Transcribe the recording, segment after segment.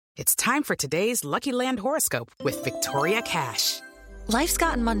It's time for today's Lucky Land horoscope with Victoria Cash. Life's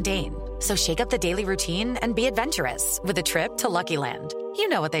gotten mundane, so shake up the daily routine and be adventurous with a trip to Lucky Land. You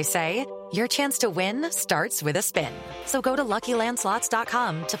know what they say, your chance to win starts with a spin. So go to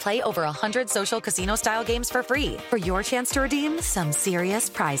LuckyLandSlots.com to play over 100 social casino-style games for free for your chance to redeem some serious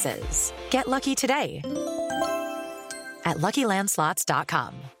prizes. Get lucky today at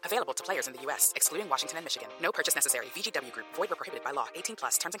LuckyLandSlots.com. Available to players in the U.S., excluding Washington and Michigan. No purchase necessary. VGW Group. Void where prohibited by law. 18+.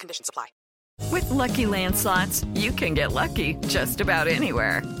 Terms and conditions apply. With Lucky Land Slots, you can get lucky just about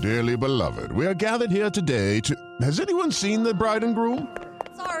anywhere. Dearly beloved, we are gathered here today to... Has anyone seen the bride and groom?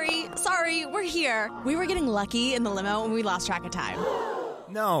 Sorry, we're here. We were getting lucky in the limo and we lost track of time.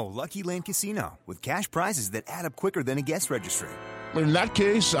 No, Lucky Land Casino, with cash prizes that add up quicker than a guest registry. In that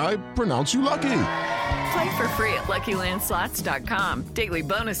case, I pronounce you lucky. Play for free at LuckyLandSlots.com. Daily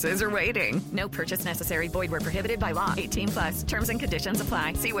bonuses are waiting. No purchase necessary. Void where prohibited by law. 18+. Terms and conditions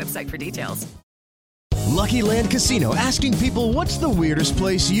apply. See website for details. Lucky Land Casino, asking people, what's the weirdest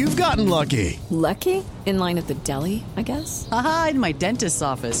place you've gotten lucky? Lucky? In line at the deli, I guess? Aha, in my dentist's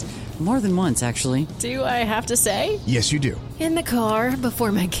office. More than once, actually. Do I have to say? Yes, you do. In the car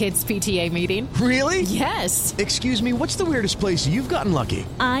before my kids' PTA meeting. Really? Yes. Excuse me, what's the weirdest place you've gotten lucky?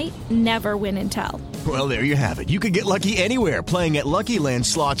 I never win and tell. Well, there you have it. You can get lucky anywhere, playing at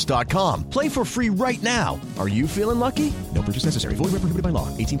LuckyLandSlots.com. Play for free right now. Are you feeling lucky? No purchase necessary. Void where prohibited by law.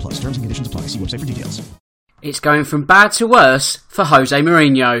 18+. Terms and conditions apply. See website for details. It's going from bad to worse for Jose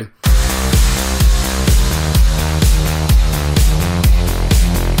Mourinho.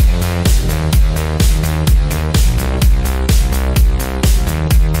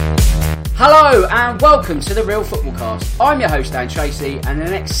 Hello and welcome to the Real Football Cast. I'm your host Dan Tracy, and in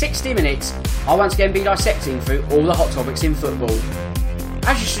the next 60 minutes I'll once again be dissecting through all the hot topics in football.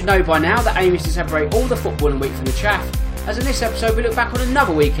 As you should know by now, the aim is to separate all the footballing week from the chaff, as in this episode we look back on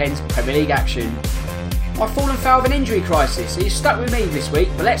another weekend's Premier League action. I've fallen foul of an injury crisis, so you're stuck with me this week,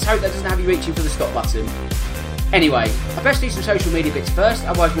 but let's hope that doesn't have you reaching for the stop button. Anyway, I best do some social media bits first,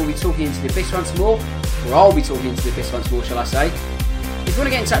 otherwise we'll be talking into the abyss once more, or I'll be talking into the abyss once more, shall I say. If you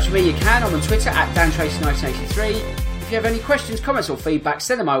want to get in touch with me, you can. I'm on Twitter at DanTracy1983. If you have any questions, comments or feedback,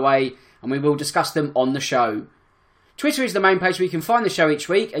 send them my way and we will discuss them on the show. Twitter is the main page where you can find the show each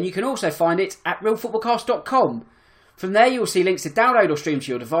week, and you can also find it at realfootballcast.com. From there you will see links to download or stream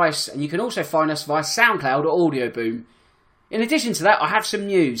to your device, and you can also find us via SoundCloud or Audio Boom. In addition to that, I have some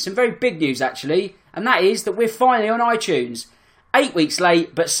news, some very big news actually, and that is that we're finally on iTunes. 8 weeks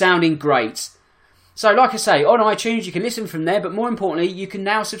late, but sounding great. So like I say, on iTunes you can listen from there, but more importantly you can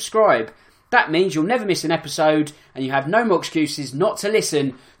now subscribe. That means you'll never miss an episode, and you have no more excuses not to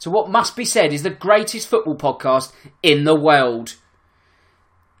listen to what must be said is the greatest football podcast in the world.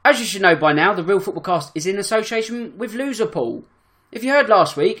 As you should know by now, the Real Football Cast is in association with Loserpool. If you heard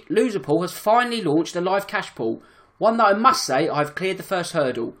last week, Loserpool has finally launched a live cash pool, one that I must say I've cleared the first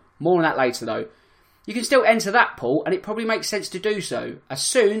hurdle. More on that later though. You can still enter that pool, and it probably makes sense to do so, as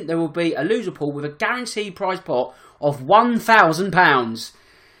soon there will be a loser pool with a guaranteed prize pot of £1,000.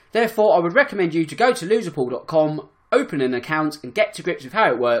 Therefore, I would recommend you to go to loserpool.com, open an account and get to grips with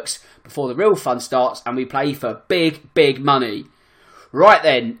how it works before the real fun starts and we play for big, big money. Right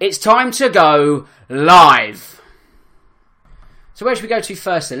then, it's time to go live. So where should we go to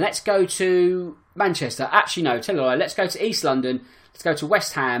first then? Let's go to Manchester. Actually no, tell a lie, let's go to East London. Let's go to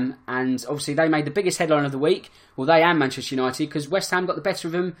West Ham, and obviously they made the biggest headline of the week. Well, they and Manchester United, because West Ham got the better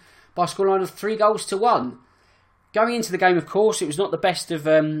of them by a scoreline of 3-1. Going into the game, of course, it was not the best of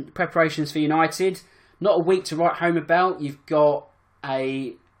preparations for United. Not a week to write home about. You've got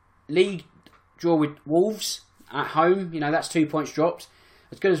a league draw with Wolves at home. You know, that's 2 points dropped.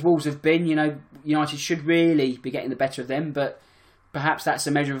 As good as Wolves have been, you know, United should really be getting the better of them, but perhaps that's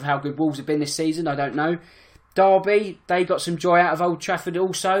a measure of how good Wolves have been this season. I don't know. Derby, they got some joy out of Old Trafford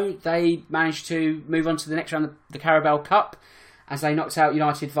also. They managed to move on to the next round of the Carabao Cup as they knocked out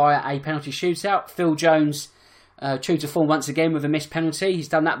United via a penalty shootout. Phil Jones, true to form once again with a missed penalty. He's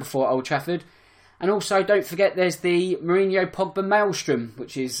done that before at Old Trafford. And also, don't forget, there's the Mourinho-Pogba maelstrom,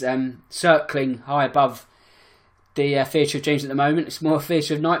 which is circling high above the theatre of dreams at the moment. It's more a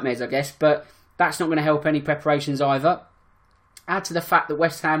theatre of nightmares, I guess, but that's not going to help any preparations either. Add to the fact that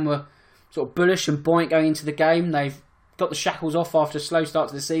West Ham were sort of bullish and buoyant going into the game. They've got the shackles off after a slow start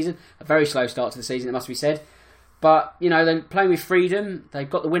to the season. A very slow start to the season, it must be said. But, you know, they're playing with freedom. They've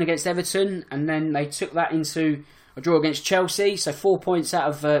got the win against Everton, and then they took that into a draw against Chelsea. So 4 points out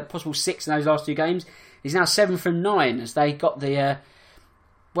of possible 6 in those last 2 games. He's now 7 from 9 as they got the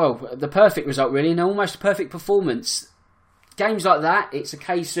perfect result, really, and almost a perfect performance. Games like that, it's a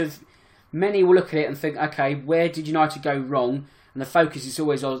case of many will look at it and think, okay, where did United go wrong? and the focus is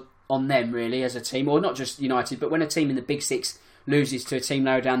always on them, really, as a team, or not just United, but when a team in the Big Six loses to a team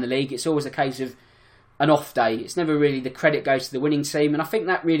lower down the league, it's always a case of an off day. It's never really the credit goes to the winning team, and I think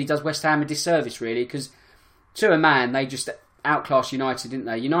that really does West Ham a disservice, really, because to a man, they just outclassed United, didn't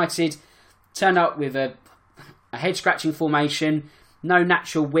they? United turned up with a head-scratching formation, no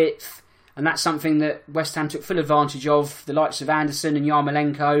natural width, and that's something that West Ham took full advantage of. The likes of Anderson and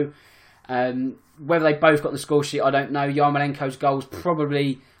Yarmolenko, whether they both got on the score sheet, I don't know. Yarmolenko's goal was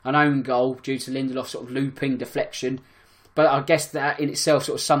probably an own goal due to Lindelof's sort of looping deflection, but I guess that in itself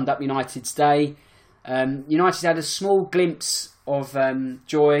sort of summed up United's day. United had a small glimpse of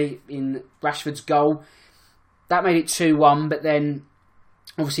joy in Rashford's goal. That made it 2-1, but then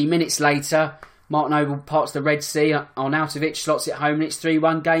obviously minutes later, Mark Noble parts the Red Sea, Arnautovic slots it home, and it's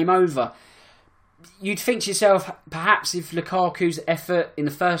 3-1, game over. You'd think to yourself, perhaps if Lukaku's effort in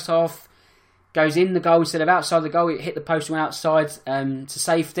the first half goes in the goal instead of outside the goal, it hit the post and went outside to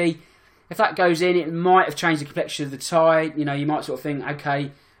safety. If that goes in, it might have changed the complexion of the tie. You know, you might sort of think,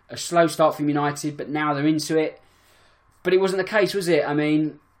 okay, a slow start from United, but now they're into it. But it wasn't the case, was it? I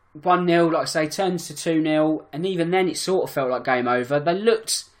mean, 1-0, like I say, turns to 2-0, and even then it sort of felt like game over. They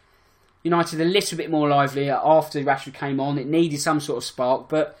looked, United, a little bit more lively after Rashford came on. It needed some sort of spark,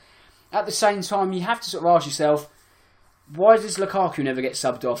 but at the same time, you have to sort of ask yourself, why does Lukaku never get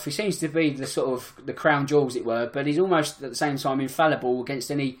subbed off? He seems to be the sort of the crown jewel, as it were, but he's almost at the same time infallible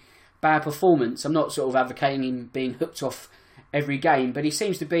against any bad performance. I'm not sort of advocating him being hooked off every game, but he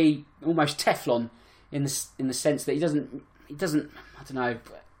seems to be almost Teflon in the sense that he doesn't. I don't know.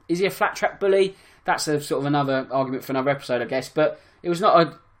 Is he a flat track bully? That's a sort of another argument for another episode, I guess. But it was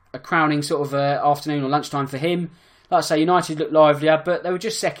not a crowning sort of afternoon or lunchtime for him. Like I say, United looked livelier, but they were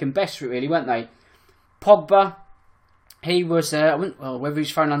just second best, really, weren't they? Pogba, he was, whether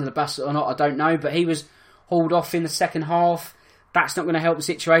he's thrown under the bus or not, I don't know, but he was hauled off in the second half. That's not going to help the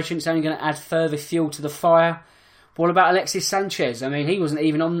situation. It's only going to add further fuel to the fire. What about Alexis Sanchez? I mean, he wasn't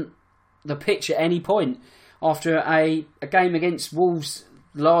even on the pitch at any point. After a game against Wolves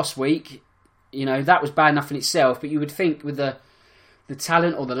last week, you know, that was bad enough in itself, but you would think with the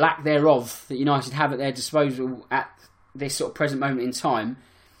talent or the lack thereof that United have at their disposal at this sort of present moment in time,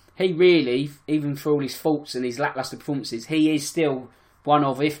 he really, even for all his faults and his lacklustre performances, he is still one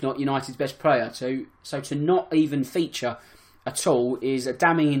of, if not United's best player. So to not even feature at all is a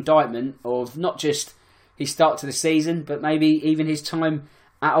damning indictment of not just his start to the season, but maybe even his time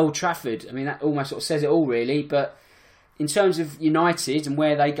at Old Trafford. I mean, that almost sort of says it all, really. But in terms of United and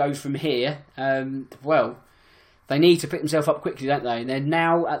where they go from here, well, they need to pick themselves up quickly, don't they? They're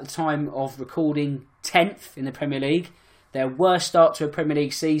now, at the time of recording, 10th in the Premier League. Their worst start to a Premier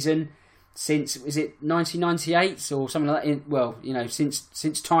League season since, is it 1998 or something like that? Well, you know, since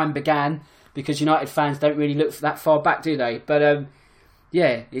time began, because United fans don't really look that far back, do they? But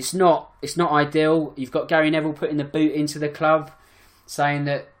yeah, it's not ideal. You've got Gary Neville putting the boot into the club, saying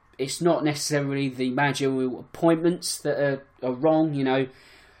that it's not necessarily the managerial appointments that are wrong, you know,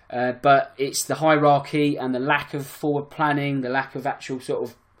 but it's the hierarchy and the lack of forward planning, the lack of actual sort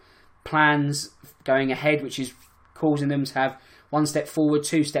of plans going ahead, which is causing them to have one step forward,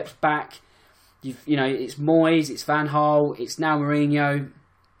 two steps back. You know, it's Moyes, it's Van Gaal, it's now Mourinho.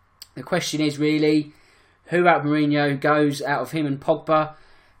 The question is really, who out of Mourinho goes out of him and Pogba?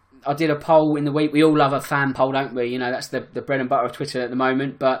 I did a poll in the week. We all love a fan poll, don't we? You know, that's the bread and butter of Twitter at the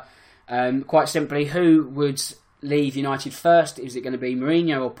moment. But quite simply, who would leave United first? Is it going to be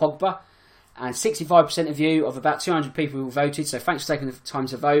Mourinho or Pogba? And 65% of you, of about 200 people who voted, so thanks for taking the time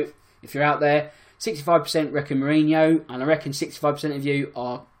to vote, if you're out there, 65% reckon Mourinho, and I reckon 65% of you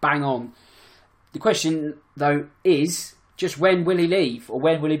are bang on. The question, though, is just when will he leave, or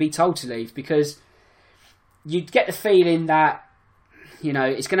when will he be told to leave? Because you'd get the feeling that, you know,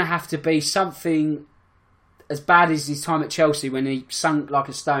 it's going to have to be something as bad as his time at Chelsea when he sunk like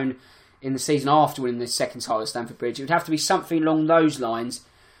a stone in the season after winning the second title at Stamford Bridge. It would have to be something along those lines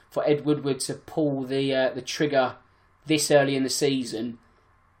for Ed Woodward to pull the trigger this early in the season.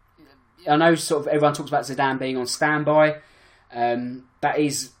 I know sort of everyone talks about Zidane being on standby. That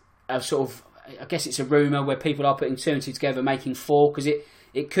is a sort of, I guess it's a rumour where people are putting two and two together, making four, because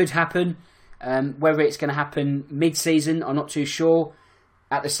it could happen. Whether it's going to happen mid-season, I'm not too sure.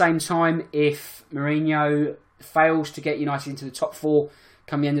 At the same time, if Mourinho fails to get United into the top four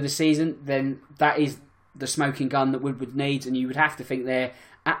come the end of the season, then that is the smoking gun that Woodward needs, and you would have to think there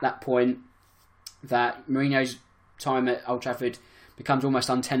at that point that Mourinho's time at Old Trafford becomes almost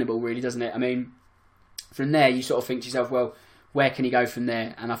untenable, really, doesn't it? I mean, from there you sort of think to yourself, well, where can he go from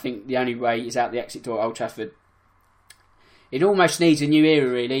there? And I think the only way is out the exit door at Old Trafford. It almost needs a new era,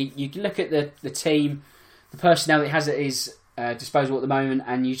 really. You look at the team, the personnel it has at his disposal at the moment,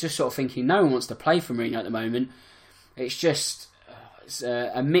 and you're just sort of thinking no one wants to play for Mourinho at the moment. It's just it's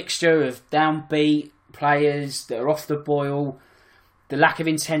a mixture of downbeat players that are off the boil, the lack of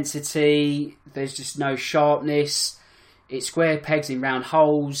intensity, there's just no sharpness, it's square pegs in round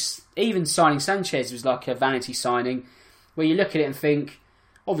holes. Even signing Sanchez was like a vanity signing, where you look at it and think,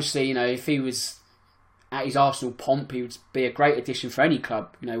 obviously, you know, if he was at his Arsenal pomp, he would be a great addition for any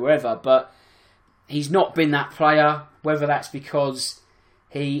club, you know, wherever, but he's not been that player, whether that's because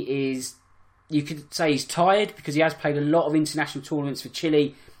he is, you could say he's tired, because he has played a lot of international tournaments for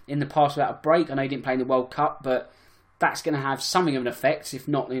Chile in the past without a break. I know he didn't play in the World Cup, but that's going to have something of an effect, if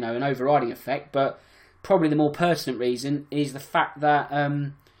not, you know, an overriding effect. But probably the more pertinent reason is the fact that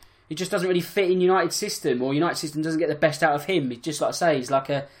he just doesn't really fit in United's system, or United's system doesn't get the best out of him. It's just like I say, he's like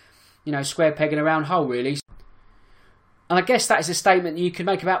a, you know, square peg in a round hole, really. And I guess that is a statement that you could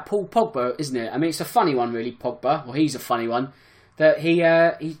make about Paul Pogba, isn't it? I mean, it's a funny one, really, Pogba. Well, he's a funny one. That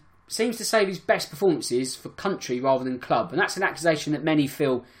he seems to save his best performances for country rather than club. And that's an accusation that many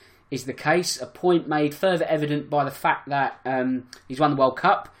feel is the case. A point made further evident by the fact that he's won the World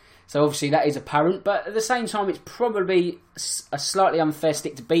Cup. So obviously that is apparent. But at the same time, it's probably a slightly unfair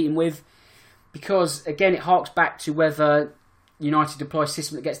stick to beat him with. Because, again, it harks back to whether United deploy a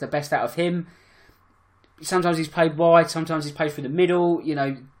system that gets the best out of him. Sometimes he's played wide, sometimes he's played through the middle. You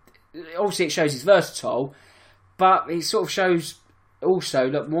know, obviously it shows he's versatile, but it sort of shows also,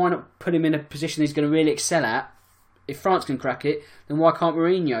 look, why not put him in a position he's going to really excel at? If France can crack it, then why can't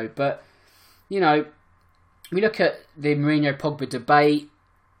Mourinho? But, you know, we look at the Mourinho-Pogba debate.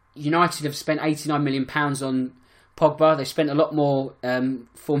 United have spent £89 million on Pogba. They've spent a lot more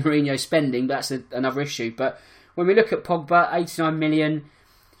for Mourinho spending, but that's another issue. But when we look at Pogba, 89 million,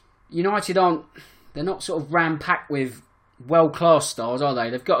 United aren't, they're not sort of ram-packed with world-class stars, are they?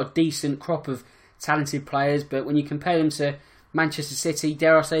 They've got a decent crop of talented players, but when you compare them to Manchester City,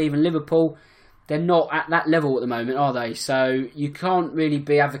 dare I say even Liverpool, they're not at that level at the moment, are they? So you can't really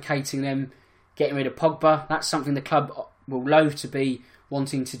be advocating them getting rid of Pogba. That's something the club will loathe to be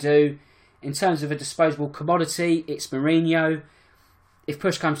wanting to do. In terms of a disposable commodity, it's Mourinho. If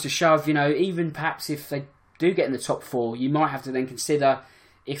push comes to shove, you know, even perhaps if they do get in the top four, you might have to then consider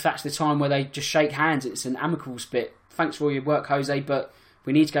if that's the time where they just shake hands. It's an amicable split. Thanks for all your work, Jose, but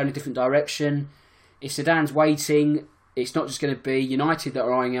we need to go in a different direction. If Zidane's waiting, it's not just going to be United that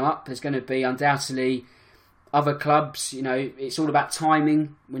are eyeing him up. There's going to be undoubtedly other clubs. You know, it's all about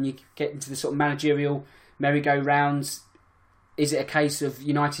timing when you get into the sort of managerial merry-go-rounds. Is it a case of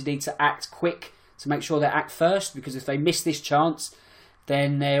United need to act quick to make sure they act first? Because if they miss this chance,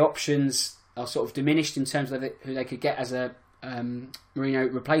 then their options are sort of diminished in terms of who they could get as a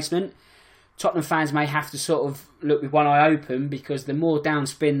Mourinho replacement. Tottenham fans may have to sort of look with one eye open, because the more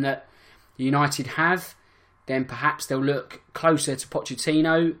downspin that United have, then perhaps they'll look closer to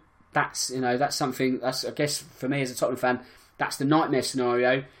Pochettino. That's, you know, that's something, that's, I guess for me as a Tottenham fan, that's the nightmare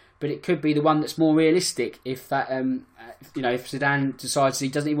scenario. But it could be the one that's more realistic if that, you know, if Zidane decides he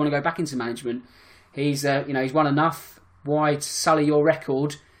doesn't even want to go back into management. He's, you know, he's won enough. Why sully your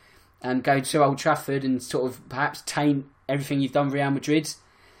record and go to Old Trafford and sort of perhaps taint everything you've done for Real Madrid?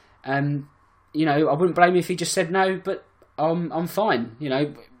 You know, I wouldn't blame him if he just said no, but I'm fine. You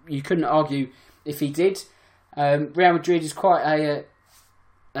know, you couldn't argue if he did. Real Madrid is quite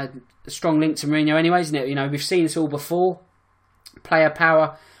a strong link to Mourinho anyway, isn't it? You know, we've seen this all before. Player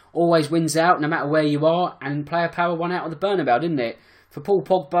power always wins out, no matter where you are, and player power won out of the Bernabeu, didn't it? For Paul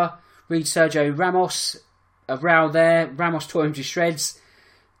Pogba, read Sergio Ramos, a row there. Ramos tore him to shreds.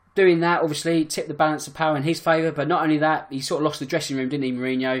 Doing that, obviously, tipped the balance of power in his favour, but not only that, he sort of lost the dressing room, didn't he,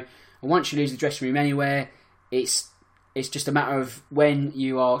 Mourinho? And once you lose the dressing room anywhere, it's just a matter of when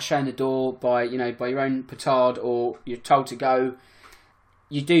you are shown the door by your own petard, or you're told to go.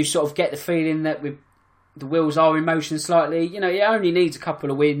 You do sort of get the feeling that with the wheels are in motion slightly. You know, it only needs a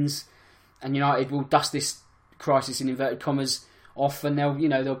couple of wins, and United will dust this crisis in inverted commas off, and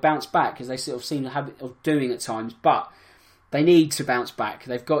they'll bounce back, as they sort of seem to have of doing at times. But they need to bounce back.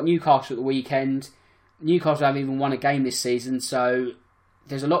 They've got Newcastle at the weekend. Newcastle haven't even won a game this season, so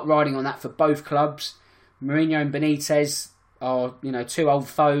there's a lot riding on that for both clubs. Mourinho and Benitez are, you know, two old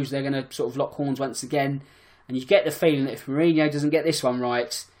foes. They're going to sort of lock horns once again. And you get the feeling that if Mourinho doesn't get this one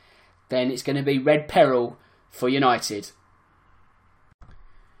right, then it's going to be red peril for United.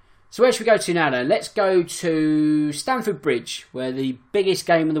 So where should we go to now then? Let's go to Stamford Bridge, where the biggest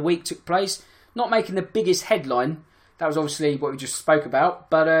game of the week took place. Not making the biggest headline. That was obviously what we just spoke about.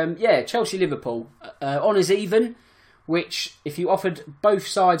 But Chelsea-Liverpool. Honours even, which if you offered both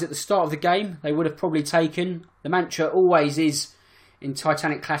sides at the start of the game, they would have probably taken. The mantra always is, in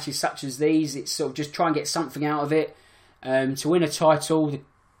Titanic clashes such as these, it's sort of just try and get something out of it. To win a title,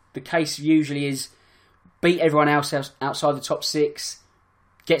 the case usually is beat everyone else outside the top 6,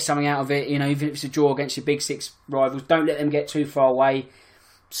 get something out of it, even if it's a draw against your big 6 rivals, don't let them get too far away.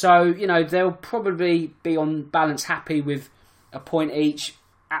 So, they'll probably be on balance happy with a point each.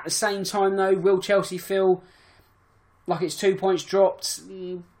 At the same time, though, will Chelsea feel like it's 2 points dropped?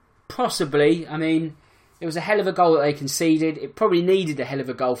 Possibly. I mean, it was a hell of a goal that they conceded. It probably needed a hell of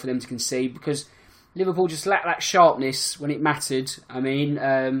a goal for them to concede because Liverpool just lacked that sharpness when it mattered. I mean,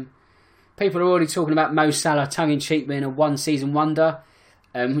 people are already talking about Mo Salah tongue-in-cheek being a one-season wonder,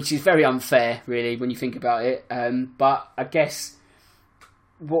 which is very unfair, really, when you think about it. But I guess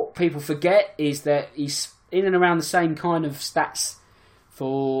what people forget is that he's in and around the same kind of stats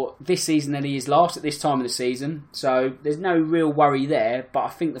for this season than he is last at this time of the season. So there's no real worry there. But I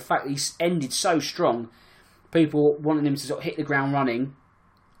think the fact that he's ended so strong, people wanting him to sort of hit the ground running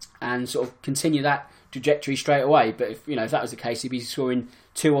and sort of continue that trajectory straight away. But if that was the case, he'd be scoring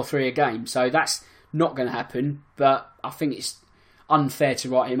 2 or 3 a game. So that's not going to happen. But I think it's unfair to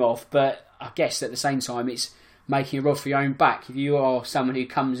write him off. But I guess at the same time, it's making a rod for your own back. If you are someone who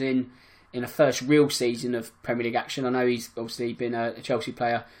comes in a first real season of Premier League action, I know he's obviously been a Chelsea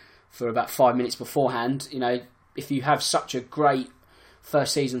player for about 5 minutes beforehand. If you have such a great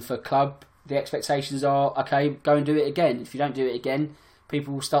first season for a club, the expectations are, okay, go and do it again. If you don't do it again,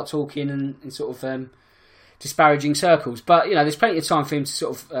 people will start talking in sort of disparaging circles. But, there's plenty of time for him to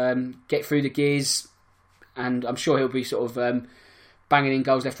sort of get through the gears, and I'm sure he'll be sort of banging in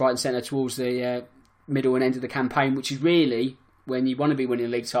goals left, right and centre towards the middle and end of the campaign, which is really, when you want to be winning a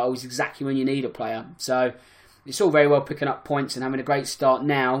league title, is exactly when you need a player. So it's all very well picking up points and having a great start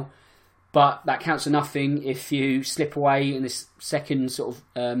now, but that counts for nothing if you slip away in this second sort of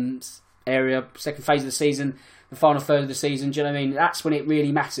second phase of the season, the final third of the season. Do you know what I mean? That's when it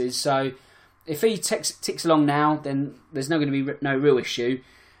really matters. So if he ticks along now, then there's not going to be no real issue.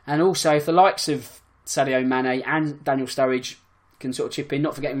 And also, if the likes of Sadio Mane and Daniel Sturridge can sort of chip in,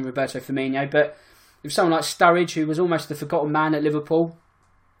 not forgetting Roberto Firmino, but if someone like Sturridge, who was almost the forgotten man at Liverpool,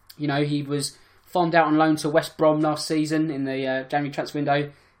 he was farmed out on loan to West Brom last season in the January transfer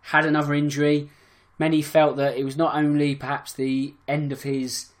window, had another injury. Many felt that it was not only perhaps the end of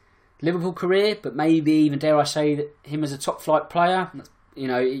his Liverpool career, but maybe even, dare I say, that him as a top flight player.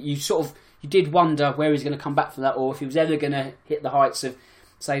 You did wonder where he's going to come back from that, or if he was ever going to hit the heights of,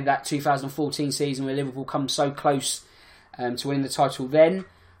 say, that 2014 season where Liverpool come so close to winning the title then.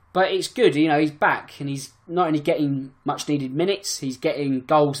 But it's good, he's back and he's not only getting much needed minutes, he's getting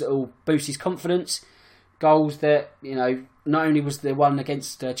goals that will boost his confidence. Goals that, not only was the one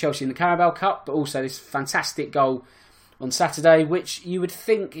against Chelsea in the Carabao Cup, but also this fantastic goal on Saturday, which you would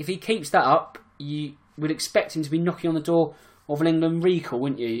think if he keeps that up, you would expect him to be knocking on the door of an England recall,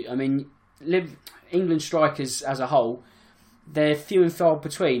 wouldn't you? I mean, England strikers as a whole, they're few and far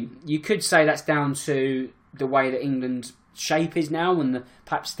between. You could say that's down to the way that England shape is now, and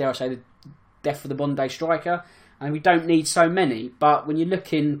perhaps, dare I say, the death of the Bondi striker, and we don't need so many. But when you're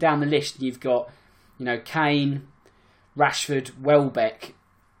looking down the list, you've got Kane, Rashford, Welbeck.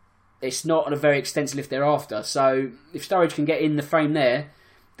 It's not a very extensive list thereafter. So if Sturridge can get in the frame there,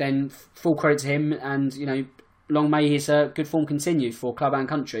 then full credit to him, and long may his good form continue for club and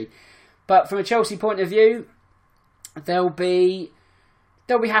country. But from a Chelsea point of view, they'll be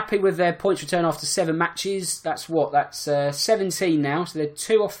happy with their points return after 7 matches. That's 17 now, so they're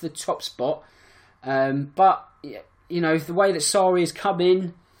 2 off the top spot. But the way that Sarri has come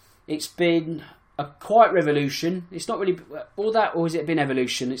in, it's been a quiet revolution. It's not really all that, or has it been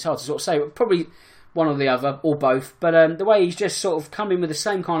evolution? It's hard to sort of say. Probably one or the other, or both. But the way he's just sort of come in with the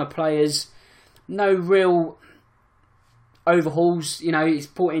same kind of players, no real overhauls. He's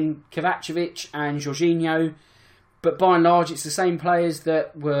put in Kovacevic and Jorginho. But by and large, it's the same players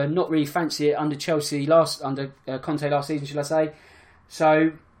that were not really fancy under Chelsea under Conte last season, should I say.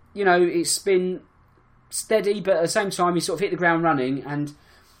 So, it's been steady, but at the same time, he sort of hit the ground running, and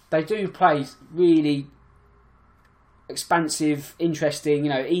they do play really expansive,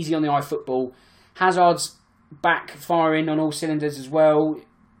 interesting, easy on the eye football. Hazard's back firing on all cylinders as well.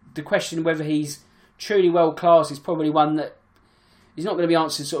 The question whether he's truly world class is probably one that is not going to be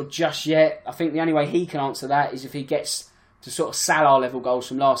answered sort of just yet. I think the only way he can answer that is if he gets to sort of Salah level goals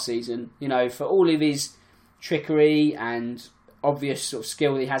from last season. For all of his trickery and obvious sort of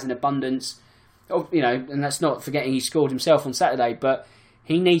skill that he has in abundance, and that's not forgetting he scored himself on Saturday, but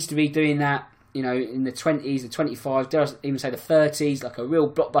he needs to be doing that, in the 20s, the 25s, dare I even say the 30s, like a real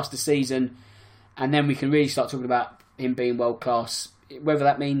blockbuster season, and then we can really start talking about him being world class. Whether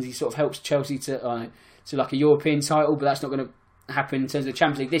that means he sort of helps Chelsea to like a European title, but that's not going to happen in terms of the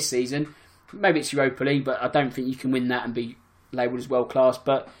Champions League this season. maybe it's Europa League, but I don't think you can win that and be labelled as world class.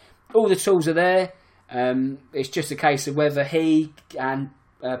 But all the tools are there. It's just a case of whether he can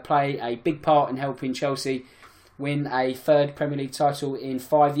play a big part in helping Chelsea win a third Premier League title in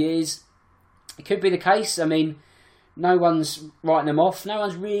 5 years. It could be the case. I mean, no one's writing them off. No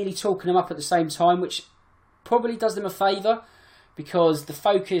one's really talking them up at the same time, which probably does them a favour, because the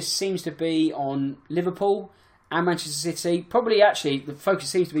focus seems to be on Liverpool and Manchester City. Probably, actually, the focus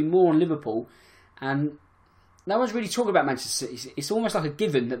seems to be more on Liverpool, and no one's really talking about Manchester City. It's almost like a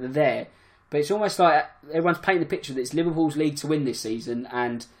given that they're there, but it's almost like everyone's painting the picture that it's Liverpool's league to win this season,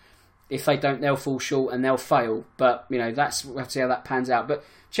 and if they don't, they'll fall short and they'll fail. But, we'll have to see how that pans out. But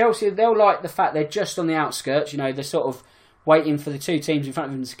Chelsea, they'll like the fact they're just on the outskirts. They're sort of waiting for the two teams in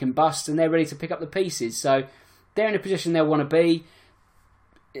front of them to combust, and they're ready to pick up the pieces. So they're in a position they'll want to be.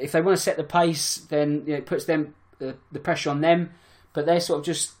 If they want to set the pace, then it puts them the pressure on them. But they're sort of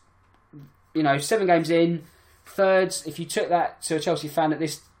just, 7 games in, thirds. If you took that to a Chelsea fan at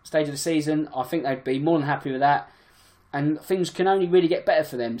this stage of the season, I think they'd be more than happy with that. And things can only really get better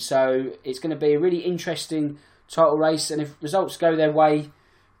for them. So it's going to be a really interesting title race. And if results go their way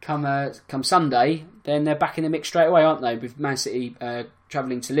come Sunday, then they're back in the mix straight away, aren't they? With Man City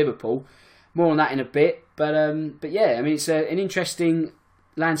travelling to Liverpool. More on that in a bit. But yeah, it's an interesting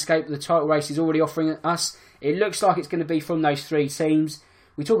landscape the title race is already offering us. It looks like it's going to be from those 3 teams.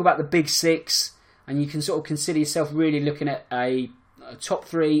 We talk about the big 6, and you can sort of consider yourself really looking at a top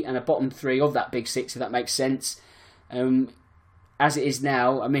 3 and a bottom 3 of that big 6, if that makes sense. As it is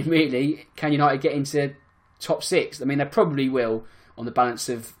now, really, can United get into top 6? They probably will, on the balance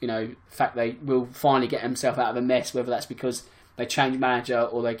of, the fact they will finally get themselves out of a mess, whether that's because they change manager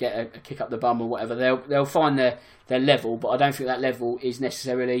or they get a kick up the bum or whatever. They'll find their level, but I don't think that level is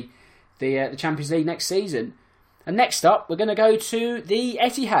necessarily the Champions League next season. And next up, we're going to go to the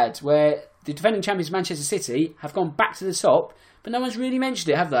Etihad, where the defending champions Manchester City have gone back to the top, but no one's really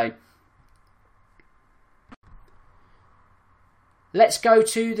mentioned it, have they? Let's go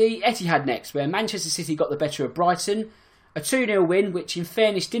to the Etihad next, where Manchester City got the better of Brighton. A 2-0 win, which in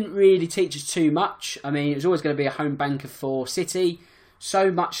fairness didn't really teach us too much. It was always going to be a home banker for City.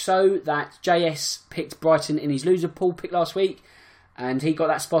 So much so that JS picked Brighton in his loser pool pick last week, and he got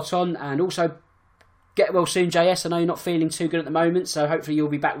that spot on. And also, get well soon, JS. I know you're not feeling too good at the moment, so hopefully you'll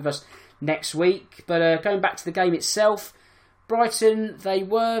be back with us next week. But going back to the game itself, Brighton, they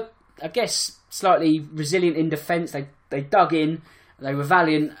were, I guess, slightly resilient in defence. They dug in. They were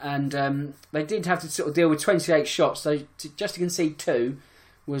valiant, and they did have to sort of deal with 28 shots. So just to concede 2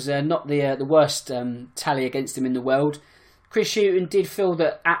 was not the worst tally against them in the world. Chris Hughton did feel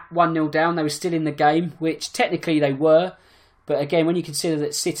that at 1-0 down, they were still in the game, which technically they were. But again, when you consider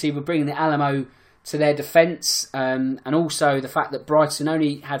that City were bringing the Alamo to their defence, and also the fact that Brighton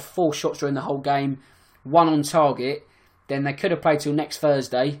only had 4 shots during the whole game, 1 on target, then they could have played till next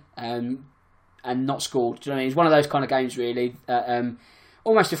Thursday. And not scored. Do you know what I mean? It's one of those kind of games, really.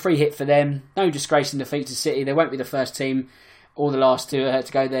 Almost a free hit for them. No disgrace in defeat to City. They won't be the first team or the last to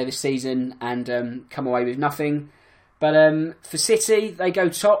go there this season and come away with nothing. But for City, they go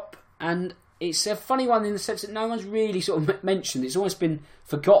top, and it's a funny one in the sense that no one's really sort of mentioned. It's almost been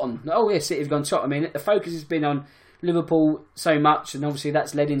forgotten. Oh yeah, City have gone top. The focus has been on Liverpool so much, and obviously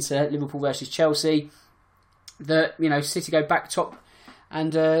that's led into Liverpool versus Chelsea. That City go back top,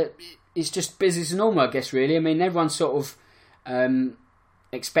 and it's just business as normal, I guess, really. Everyone's sort of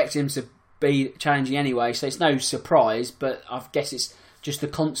expecting them to be challenging anyway, so it's no surprise, but I guess it's just the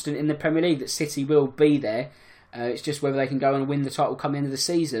constant in the Premier League that City will be there. It's just whether they can go and win the title come the end of the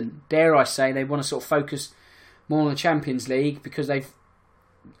season. Dare I say, they want to sort of focus more on the Champions League, because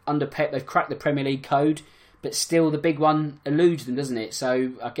under Pep, they've cracked the Premier League code, but still the big one eludes them, doesn't it?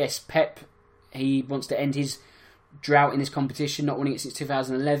 So I guess Pep, he wants to end his drought in this competition, not winning it since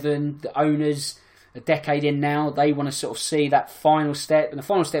 2011. The owners, a decade in now, they want to sort of see that final step, and the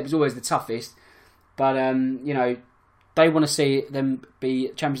final step is always the toughest, but they want to see them be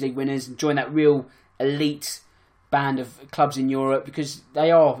Champions League winners and join that real elite band of clubs in Europe, because they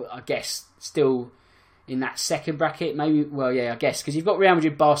are, I guess, still in that second bracket, maybe. Well, yeah, I guess, because you've got Real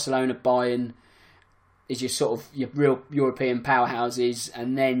Madrid, Barcelona, Bayern is your real European powerhouses,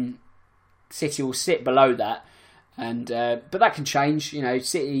 and then City will sit below that. And but that can change,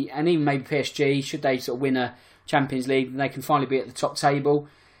 City and even maybe PSG, should they sort of win a Champions League, then they can finally be at the top table.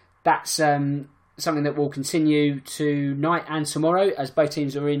 That's something that will continue tonight and tomorrow, as both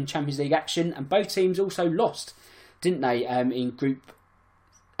teams are in Champions League action, and both teams also lost, didn't they, in group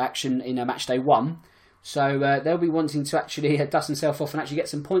action in match day 1. So they'll be wanting to actually dust themselves off and actually get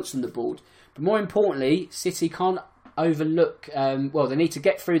some points on the board. But more importantly, City can't overlook, they need to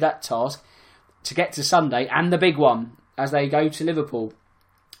get through that task, to get to Sunday and the big one as they go to Liverpool.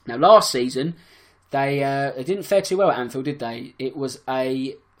 Now, last season, they didn't fare too well at Anfield, did they? It was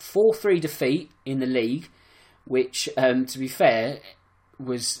a 4-3 defeat in the league, which, to be fair,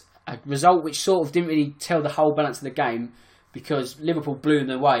 was a result which sort of didn't really tell the whole balance of the game, because Liverpool blew them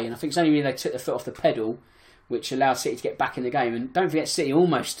away, and I think it's only when they took their foot off the pedal which allowed City to get back in the game. And don't forget, City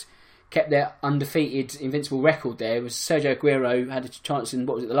almost kept their undefeated, invincible record there. It was Sergio Aguero had a chance in,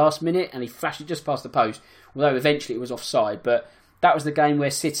 the last minute, and he flashed it just past the post, although eventually it was offside. But that was the game where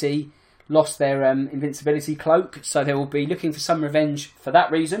City lost their invincibility cloak, so they will be looking for some revenge for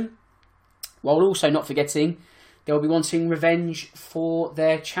that reason, while also not forgetting they'll be wanting revenge for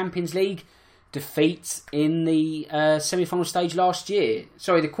their Champions League defeat in the semi-final stage last year.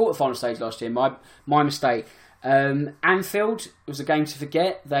 Sorry, the quarter-final stage last year, my mistake. Anfield was a game to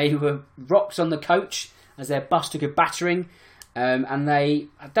forget. They were rocks on the coach as their bus took a battering, and I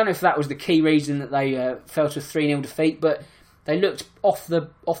don't know if that was the key reason that they fell to a 3-0 defeat, but they looked off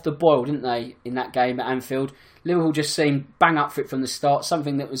the boil, didn't they, in that game at Anfield. Liverpool just seemed bang up for it from the start,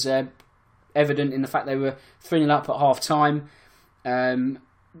 something that was evident in the fact they were 3-0 up at half-time.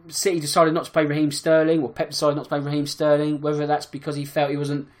 City decided not to play Raheem Sterling, or Pep decided not to play Raheem Sterling, whether that's because he felt he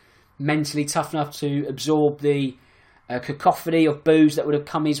wasn't mentally tough enough to absorb the cacophony of boos that would have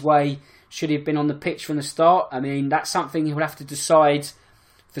come his way should he have been on the pitch from the start. I mean, that's something he will have to decide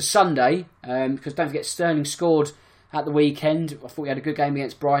for Sunday, because don't forget, Sterling scored at the weekend. I thought he had a good game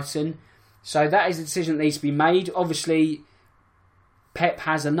against Brighton. So that is a decision that needs to be made. Obviously, Pep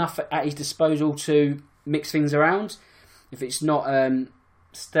has enough at his disposal to mix things around. If it's not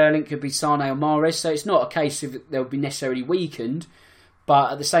Sterling, it could be Sane or Mahrez. So it's not a case of they'll be necessarily weakened,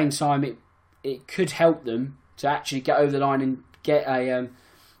 but at the same time, it could help them to actually get over the line and get a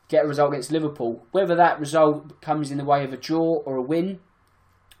result against Liverpool. Whether that result comes in the way of a draw or a win,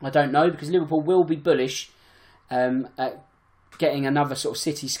 I don't know, because Liverpool will be bullish at getting another sort of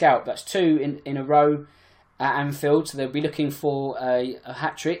City scout. That's 2 in a row at Anfield, so they'll be looking for a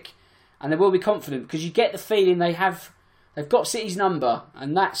hat-trick, and they will be confident, because you get the feeling they've got City's number,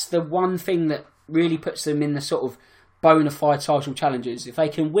 and that's the one thing that really puts them in the sort of bona fide title challenges. If they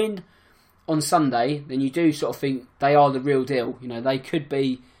can win on Sunday, then you do sort of think they are the real deal. You know, they could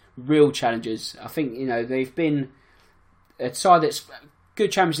be real challengers. I think, you know, they've been a side that's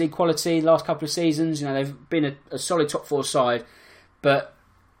good Champions League quality the last couple of seasons. You know, they've been a solid top 4 side, but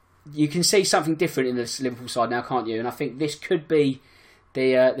you can see something different in this Liverpool side now, can't you? And I think this could be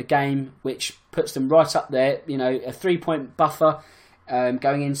the game which puts them right up there. You know, a 3-point buffer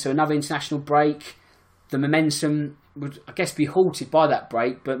going into another international break. The momentum would, I guess, be halted by that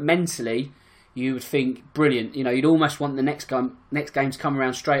break, but mentally you would think brilliant. You know, you'd almost want the next game to come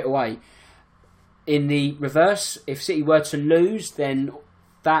around straight away. In the reverse, if City were to lose, then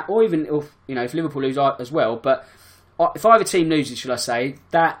that, or even if Liverpool lose as well, but if either team loses, should I say,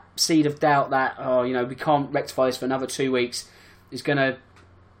 that seed of doubt that we can't rectify this for another 2 weeks is going to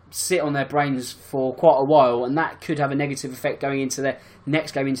sit on their brains for quite a while, and that could have a negative effect going into their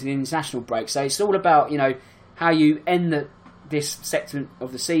next game into the international break. So it's all about how you end this segment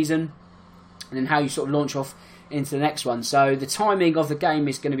of the season, and then how you sort of launch off into the next one. So the timing of the game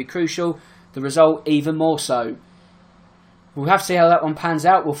is going to be crucial. The result even more so. We'll have to see how that one pans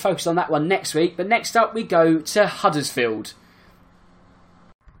out. We'll focus on that one next week. But next up we go to Huddersfield.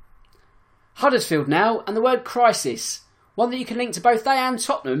 Huddersfield now, and the word crisis. One that you can link to both they and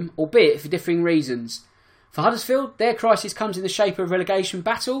Tottenham, albeit for differing reasons. For Huddersfield, their crisis comes in the shape of a relegation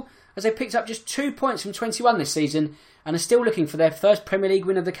battle, as they picked up just 2 points from 21 this season and are still looking for their first Premier League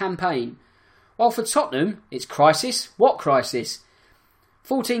win of the campaign. While for Tottenham, it's crisis. What crisis?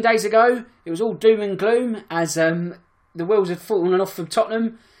 14 days ago, it was all doom and gloom as the wheels had fallen off from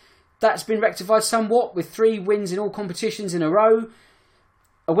Tottenham. That's been rectified somewhat with 3 wins in all competitions in a row.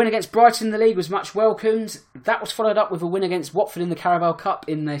 A win against Brighton in the league was much welcomed. That was followed up with a win against Watford in the Carabao Cup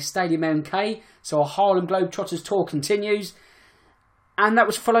in the Stadium MK. So our Harlem Globetrotters tour continues. And that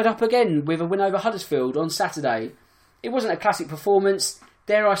was followed up again with a win over Huddersfield on Saturday. It wasn't a classic performance.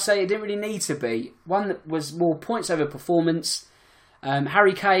 Dare I say, it didn't really need to be. One that was more points over performance.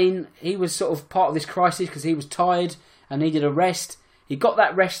 Harry Kane, he was sort of part of this crisis because he was tired and needed a rest. He got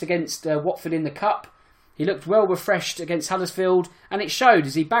that rest against Watford in the Cup. He looked well refreshed against Huddersfield, and it showed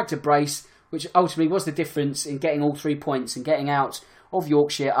as he bagged a brace, which ultimately was the difference in getting all 3 points and getting out of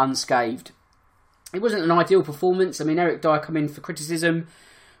Yorkshire unscathed. It wasn't an ideal performance. I mean, Eric Dyer come in for criticism,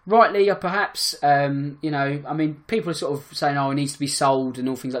 rightly or perhaps. People are sort of saying, he needs to be sold and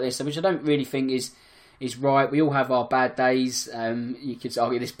all things like this, which I don't really think is right. We all have our bad days. You could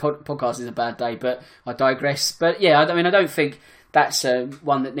argue this podcast is a bad day, but I digress. But yeah, I don't think that's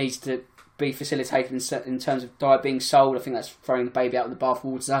one that needs to be facilitated in terms of diet being sold. I think that's throwing the baby out with the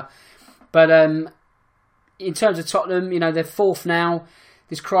bathwater. But in terms of Tottenham, they're fourth now.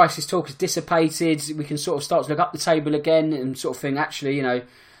 This crisis talk has dissipated. We can sort of start to look up the table again and sort of think, actually,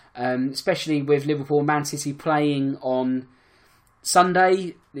 especially with Liverpool and Man City playing on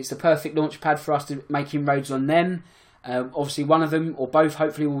Sunday, it's the perfect launch pad for us to make inroads on them. Obviously, one of them, or both,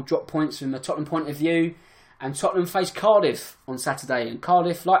 hopefully will drop points from a Tottenham point of view. And Tottenham face Cardiff on Saturday. And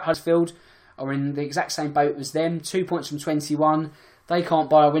Cardiff, like Huddersfield, are in the exact same boat as them. 2 points from 21. They can't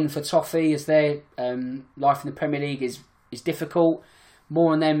buy a win for toffee, as their life in the Premier League is difficult.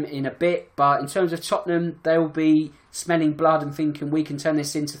 More on them in a bit. But in terms of Tottenham, they'll be smelling blood and thinking we can turn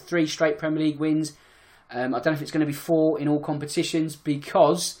this into 3 straight Premier League wins. I don't know if it's going to be 4 in all competitions,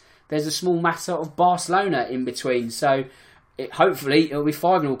 because there's a small matter of Barcelona in between. So hopefully it'll be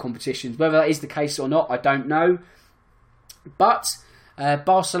 5 in all competitions. Whether that is the case or not, I don't know. But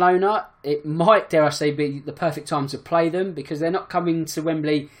Barcelona, it might, dare I say, be the perfect time to play them, because they're not coming to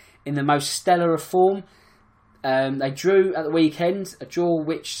Wembley in the most stellar of form. They drew at the weekend, a draw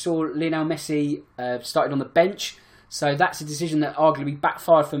which saw Lionel Messi started on the bench. So that's a decision that arguably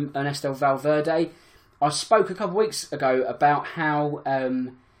backfired from Ernesto Valverde. I spoke a couple of weeks ago about how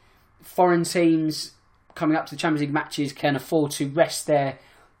foreign teams coming up to the Champions League matches can afford to rest their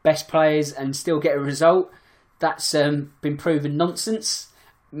best players and still get a result. That's been proven nonsense.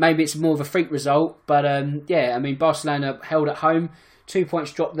 Maybe it's more of a freak result, but Barcelona held at home, 2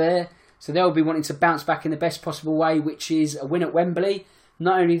 points dropped there, so they'll be wanting to bounce back in the best possible way, which is a win at Wembley.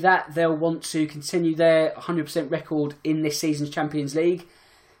 Not only that, they'll want to continue their 100% record in this season's Champions League.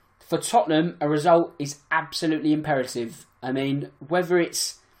 For Tottenham, a result is absolutely imperative. I mean, whether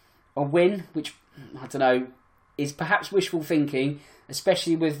it's a win, which, I don't know, is perhaps wishful thinking,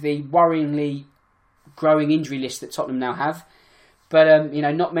 especially with the worryingly growing injury list that Tottenham now have. But,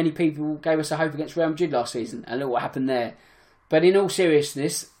 not many people gave us a hope against Real Madrid last season, and look what happened there. But in all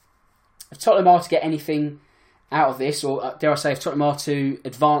seriousness, if Tottenham are to get anything out of this, or dare I say, if Tottenham are to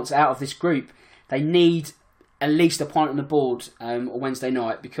advance out of this group, they need at least a point on the board on Wednesday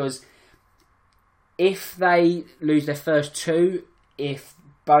night, because if they lose their first 2, if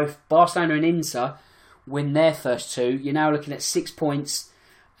both Barcelona and Inter win their first 2, you're now looking at 6 points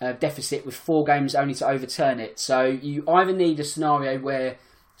deficit with 4 games only to overturn it. So you either need a scenario where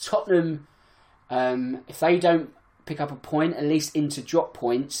Tottenham, if they don't pick up a point, at least Inter drop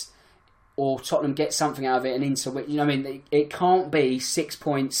points, or Tottenham get something out of it and Inter, it can't be 6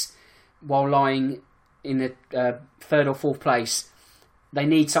 points while lying in the 3rd or 4th place. They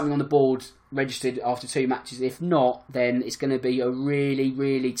need something on the board registered after 2 matches. If not, then it's going to be a really,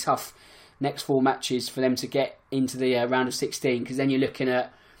 really tough next 4 matches for them to get into the round of 16, because then you're looking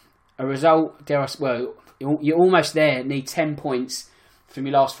at a result, you're almost there, need 10 points from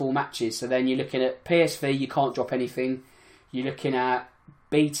your last 4 matches. So then you're looking at PSV, you can't drop anything. You're looking at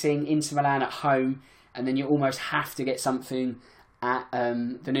beating Inter Milan at home, and then you almost have to get something at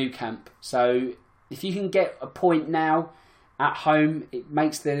the Nou Camp. So if you can get a point now at home, it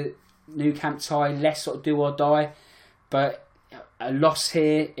makes the Nou Camp tie less sort of do or die. But a loss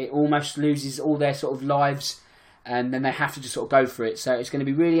here, it almost loses all their sort of lives, and then they have to just sort of go for it. So it's going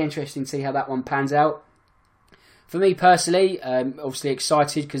to be really interesting to see how that one pans out. For me personally, obviously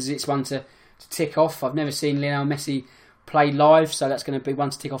excited because it's one to tick off. I've never seen Lionel Messi play live, so that's going to be one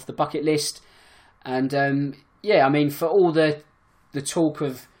to tick off the bucket list. And for all the talk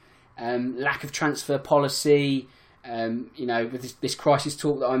of lack of transfer policy, with this crisis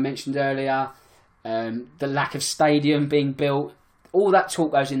talk that I mentioned earlier, the lack of stadium being built, all that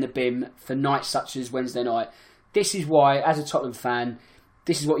talk goes in the bin for nights such as Wednesday night. This is why, as a Tottenham fan,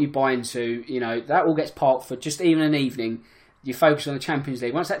 this is what you buy into. That all gets parked for just even an evening. You focus on the Champions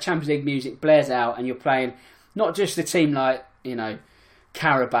League. Once that Champions League music blares out and you're playing not just a team like,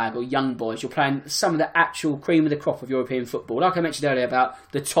 Karabag or Young Boys, you're playing some of the actual cream of the crop of European football. Like I mentioned earlier about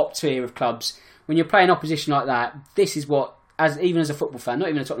the top tier of clubs. When you're playing opposition like that, this is what, even as a football fan, not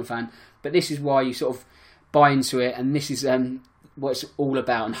even a Tottenham fan, but this is why you sort of buy into it, and this is what it's all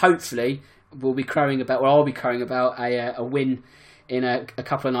about. And hopefully I'll be crowing about a win in a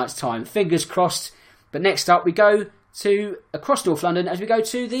couple of nights' time. Fingers crossed. But next up we go to across North London as we go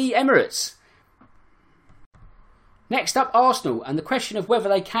to the Emirates. Next up, Arsenal, and the question of whether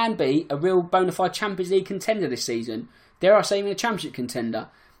they can be a real bona fide Champions League contender this season. Dare I say even a Championship contender.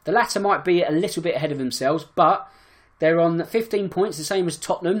 The latter might be a little bit ahead of themselves, but they're on 15 points, the same as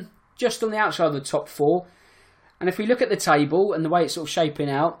Tottenham, just on the outside of the top 4. And if we look at the table and the way it's sort of shaping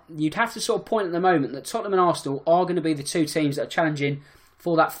out, you'd have to sort of point at the moment that Tottenham and Arsenal are going to be the 2 teams that are challenging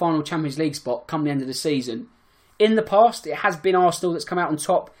for that final Champions League spot come the end of the season. In the past, it has been Arsenal that's come out on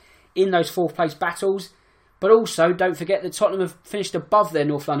top in those fourth place battles. But also, don't forget that Tottenham have finished above their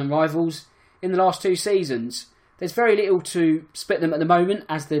North London rivals in the last 2 seasons. There's very little to split them at the moment,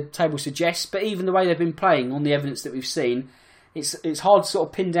 as the table suggests, but even the way they've been playing on the evidence that we've seen, it's hard to sort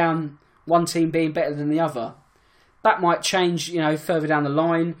of pin down one team being better than the other. That might change, further down the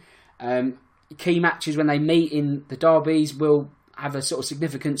line. Key matches when they meet in the derbies will have a sort of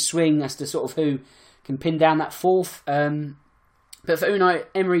significant swing as to sort of who can pin down that fourth. But for Unai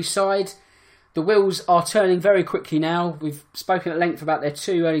Emery's side, the wheels are turning very quickly now. We've spoken at length about their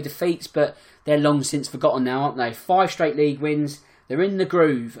 2 early defeats, but they're long since forgotten now, aren't they? 5 straight league wins. They're in the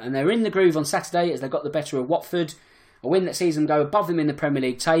groove, and they're in the groove on Saturday as they got the better of Watford. A win that sees them go above them in the Premier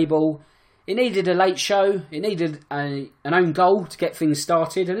League table. It needed a late show. It needed an own goal to get things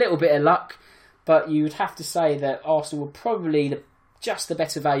started. A little bit of luck, but you would have to say that Arsenal were probably just the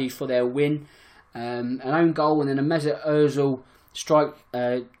better value for their win. An own goal and then a Mesut Ozil strike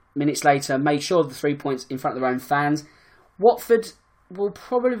minutes later made sure of the 3 points in front of their own fans. Watford will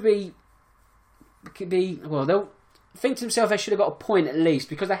probably they'll think to themselves they should have got a point at least,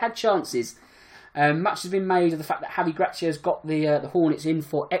 because they had chances. Much has been made of the fact that Javi Gracia has got the Hornets in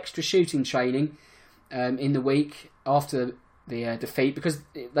for extra shooting training in the week after the defeat, because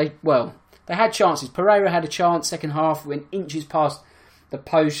they had chances. Pereira had a chance second half, went inches past the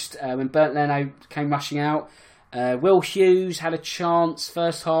post when Bernd Leno came rushing out. Will Hughes had a chance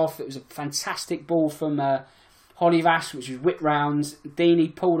first half. It was a fantastic ball from Holivas, which was whipped round.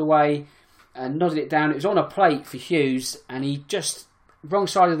 Deeney pulled away and nodded it down. It was on a plate for Hughes, and he just wrong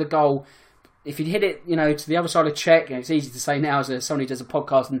side of the goal. If he'd hit it, to the other side of Czech, and it's easy to say now as someone who does a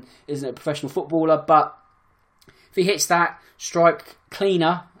podcast and isn't a professional footballer, but if he hits that strike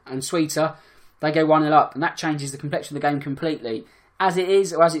cleaner and sweeter, they go 1-0 up, and that changes the complexion of the game completely. As it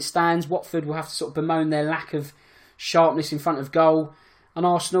is, or as it stands, Watford will have to sort of bemoan their lack of sharpness in front of goal, and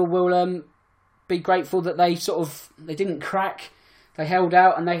Arsenal will be grateful that they didn't crack, they held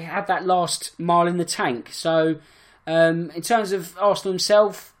out, and they had that last mile in the tank. So, in terms of Arsenal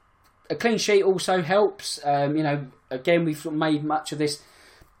themselves, a clean sheet also helps. Again, we've sort of made much of this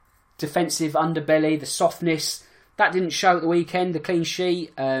defensive underbelly, the softness. That didn't show at the weekend, the clean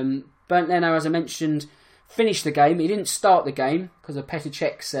sheet. Bernd Leno, as I mentioned, finished the game. He didn't start the game because of Petr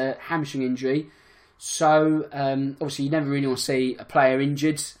Cech's hamstring injury. So, obviously, you never really want to see a player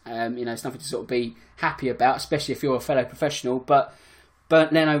injured. It's nothing to sort of be happy about, especially if you're a fellow professional. But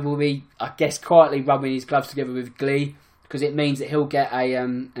Bernd Leno will be, I guess, quietly rubbing his gloves together with glee, because it means that he'll get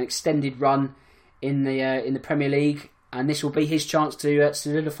an extended run in the Premier League, and this will be his chance to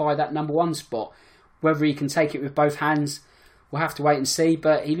solidify that number 1 spot. Whether he can take it with both hands, we'll have to wait and see.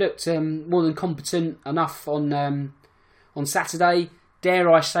 But he looked more than competent enough on Saturday.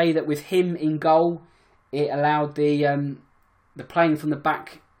 Dare I say that with him in goal, it allowed the playing from the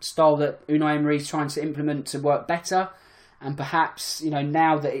back style that Unai Emery is trying to implement to work better. And perhaps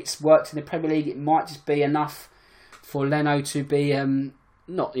now that it's worked in the Premier League, it might just be enough for Leno to be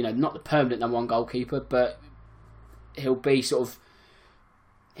not the permanent number 1 goalkeeper, but he'll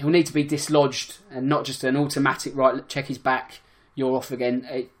need to be dislodged and not just an automatic right, check his back, you're off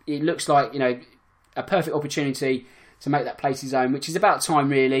again. It looks like a perfect opportunity to make that place his own, which is about time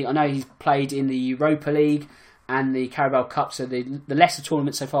really. I know he's played in the Europa League and the Carabao Cup, so the lesser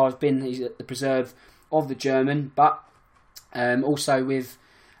tournaments so far have been he's at the preserve of the German, but also with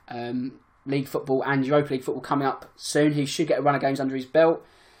League football and Europa League football coming up soon, he should get a run of games under his belt.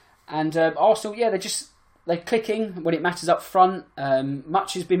 And Arsenal, they're clicking when it matters up front.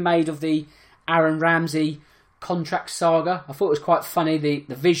 Much has been made of the Aaron Ramsey contract saga. I thought it was quite funny,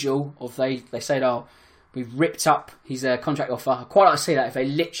 the visual of they said, we've ripped up his contract offer. I quite like to see that if they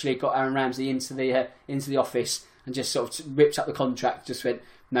literally got Aaron Ramsey into the office and just sort of ripped up the contract, just went,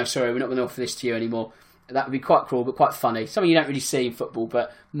 no, sorry, we're not going to offer this to you anymore. That would be quite cruel, but quite funny. Something you don't really see in football,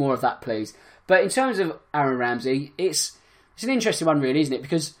 but more of that, please. But in terms of Aaron Ramsey, it's an interesting one, really, isn't it?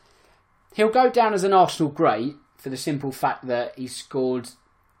 Because he'll go down as an Arsenal great for the simple fact that he scored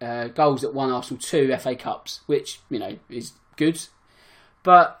goals that won Arsenal 2 FA Cups, which is good.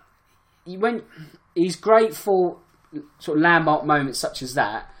 But he's great for sort of landmark moments such as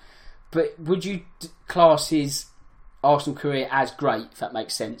that. But would you class his Arsenal career as great, if that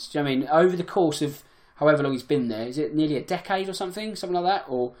makes sense? Do you know what I mean? Over the course of however long he's been there, is it nearly a decade or something like that?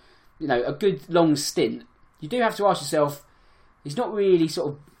 Or, a good long stint. You do have to ask yourself, he's not really sort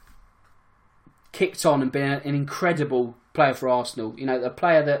of kicked on and been an incredible player for Arsenal. A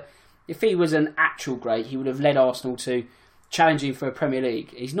player that, if he was an actual great, he would have led Arsenal to challenging for a Premier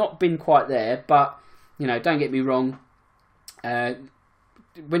League. He's not been quite there, but, don't get me wrong,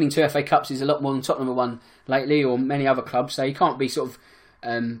 winning 2 FA Cups is a lot more than Tottenham have won lately, or many other clubs, so you can't be sort of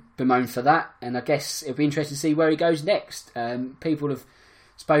bemoaned for that, and I guess it'll be interesting to see where he goes next. People have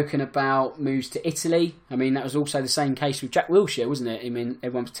spoken about moves to Italy. I mean, that was also the same case with Jack Wilshere, wasn't it? I mean,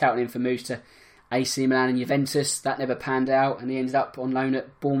 everyone was touting him for moves to AC Milan and Juventus. That never panned out, and he ended up on loan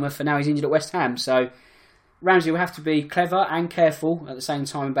at Bournemouth, and now he's injured at West Ham. So Ramsey will have to be clever and careful at the same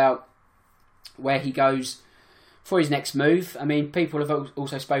time about where he goes for his next move. I mean, people have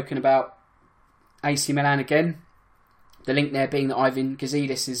also spoken about AC Milan again. The link there being that Ivan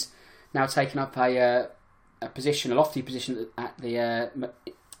Gazidis has now taken up a lofty position at the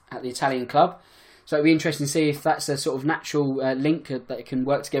Italian club. So it'll be interesting to see if that's a sort of natural link that can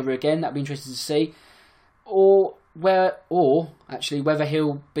work together again. That'll be interesting to see. Or whether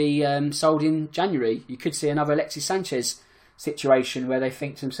he'll be sold in January. You could see another Alexis Sanchez situation where they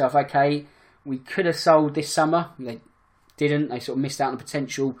think to themselves, okay, we could have sold this summer. They didn't. They sort of missed out on a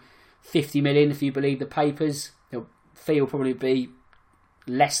potential 50 million if you believe the papers. The fee will probably be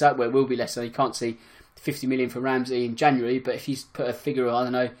lesser. Well, it will be lesser. You can't see 50 million for Ramsey in January, but if you put a figure of, I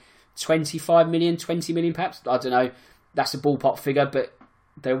don't know, 25 million, 20 million perhaps, I don't know, that's a ballpark figure, but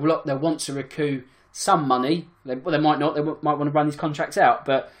they'll want to recoup some money. They might not. They might want to run these contracts out,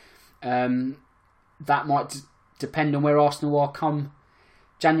 but that might depend on where Arsenal are come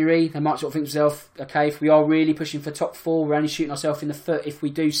January. They might sort of think to themselves, okay, if we are really pushing for top four, we're only shooting ourselves in the foot if we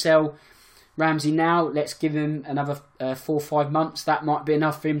do sell Ramsey now. Let's give him another 4 or 5 months. That might be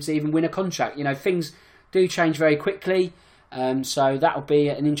enough for him to even win a contract. You know, things do change very quickly, so that'll be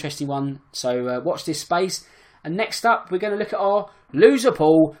an interesting one. So watch this space. And next up, we're going to look at our loser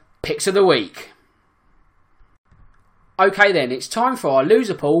pool picks of the week. Okay then, it's time for our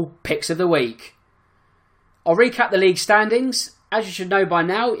loser pool picks of the week. I'll recap the league standings. As you should know by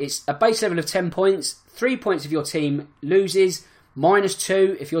now, it's a base level of 10 points, 3 points if your team loses,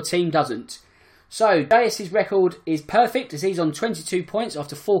 -2 if your team doesn't. So, JS's record is perfect as he's on 22 points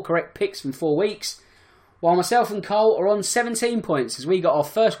after 4 correct picks from 4 weeks, while myself and Cole are on 17 points as we got our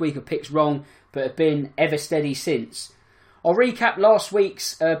first week of picks wrong but have been ever steady since. I'll recap last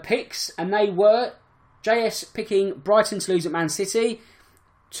week's picks, and they were JS picking Brighton to lose at Man City,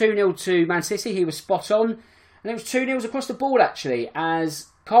 2-0 to Man City, he was spot on. And it was 2-0 across the board actually, as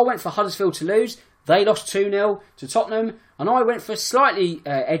Carl went for Huddersfield to lose. They lost 2-0 to Tottenham. And I went for a slightly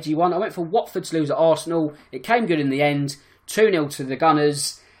edgy one. I went for Watford to lose at Arsenal. It came good in the end. 2-0 to the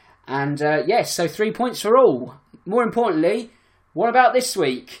Gunners. And yes, so 3 points for all. More importantly, what about this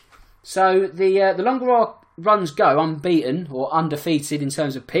week? So the longer our runs go unbeaten or undefeated in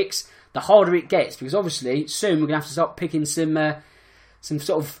terms of picks, the harder it gets. Because obviously soon we're going to have to start picking some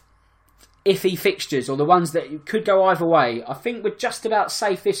sort of iffy fixtures, or the ones that could go either way. I think we're just about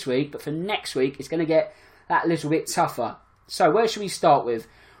safe this week, but for next week it's going to get that little bit tougher. So where should we start with?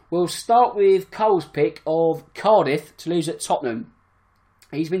 We'll start with Cole's pick of Cardiff to lose at Tottenham.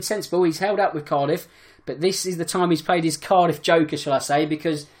 He's been sensible, he's held up with Cardiff, but this is the time he's played his Cardiff joker, shall I say,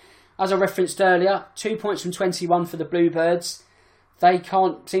 because as I referenced earlier, 2 points from 21 for the Bluebirds. They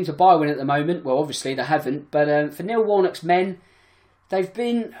can't seem to buy a win at the moment. Well, obviously they haven't, but for Neil Warnock's men, they've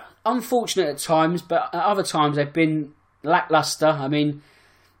been unfortunate at times, but at other times they've been lacklustre. I mean,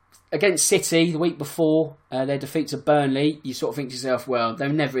 against City the week before their defeat to Burnley, you sort of think to yourself, well, they're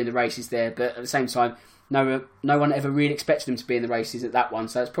never in the races there, but at the same time, no one ever really expected them to be in the races at that one,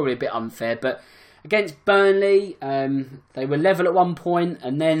 so it's probably a bit unfair. But against Burnley, they were level at one point,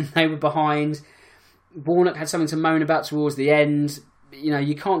 and then they were behind. Warnock had something to moan about towards the end. You know,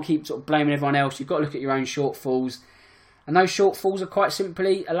 you can't keep sort of blaming everyone else. You've got to look at your own shortfalls. And those shortfalls are quite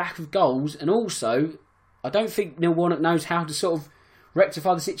simply a lack of goals. And also, I don't think Neil Warnock knows how to sort of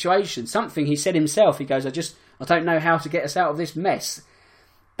rectify the situation. Something he said himself. He goes, I don't know how to get us out of this mess.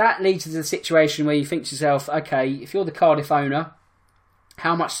 That leads to the situation where you think to yourself, okay, if you're the Cardiff owner,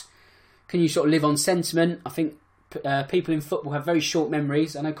 how much can you sort of live on sentiment? I think people in football have very short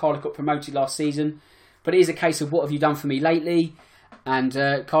memories. I know Cardiff got promoted last season, but it is a case of what have you done for me lately? And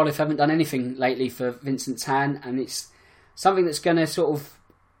Cardiff haven't done anything lately for Vincent Tan, and it's something that's going to sort of,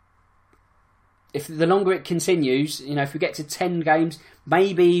 if the longer it continues, you know, if we get to 10 games,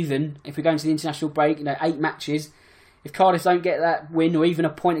 maybe even if we go into the international break, you know, 8 matches, if Cardiff don't get that win or even a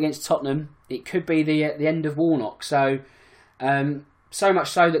point against Tottenham, it could be the end of Warnock. So, so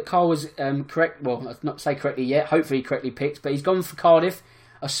much so that Carl was correct. Well, not to say correctly yet. Hopefully, he correctly picked, but he's gone for Cardiff.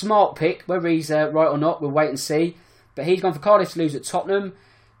 A smart pick, whether he's right or not, we'll wait and see. But he's gone for Cardiff to lose at Tottenham.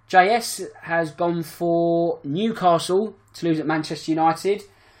 JS has gone for Newcastle to lose at Manchester United.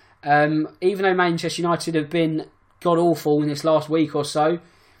 Even though Manchester United have been god-awful in this last week or so,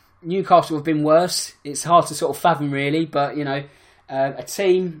 Newcastle have been worse. It's hard to sort of fathom really, but you know, a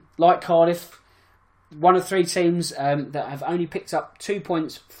team like Cardiff, one of 3 teams that have only picked up 2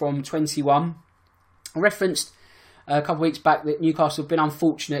 points from 21. I referenced a couple of weeks back that Newcastle have been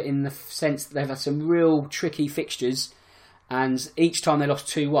unfortunate in the sense that they've had some real tricky fixtures, and each time they lost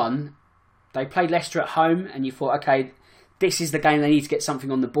 2-1, they played Leicester at home, and you thought, okay, this is the game they need to get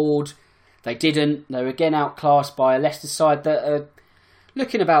something on the board. They didn't. They were again outclassed by a Leicester side that are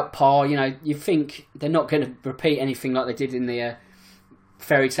looking about par. You know, you think they're not going to repeat anything like they did in the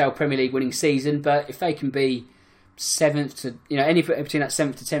fairy tale Premier League winning season, but if they can be 7th to, any between that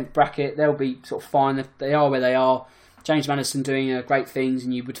 7th to 10th bracket, they'll be sort of fine. They are where they are. James Maddison doing great things,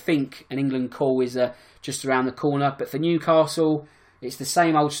 and you would think an England call is just around the corner. But for Newcastle, it's the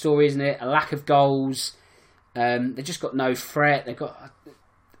same old story, isn't it? A lack of goals. They've just got no threat. They've got,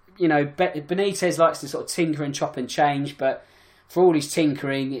 Benitez likes to sort of tinker and chop and change, but for all his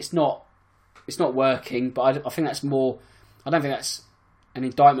tinkering, it's not working. But I think that's more. I don't think that's an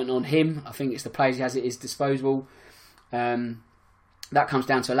indictment on him. I think it's the players he has at his disposal. That comes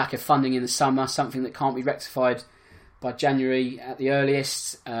down to a lack of funding in the summer, something that can't be rectified by January at the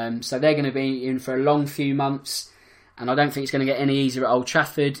earliest. So they're going to be in for a long few months, and I don't think it's going to get any easier at Old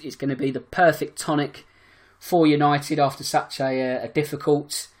Trafford. It's going to be the perfect tonic for United after such a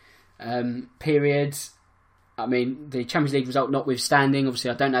difficult period. I mean, the Champions League result notwithstanding,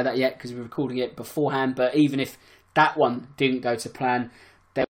 obviously I don't know that yet because we're recording it beforehand, but even if that one didn't go to plan,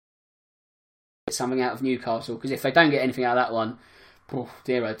 they'll get something out of Newcastle, because if they don't get anything out of that one, oh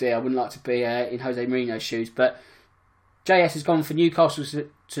dear, I wouldn't like to be in Jose Mourinho's shoes. But JS has gone for Newcastle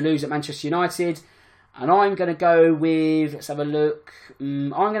to lose at Manchester United, and I'm going to go with, let's have a look,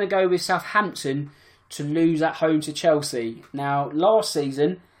 I'm going to go with Southampton to lose at home to Chelsea. Now, last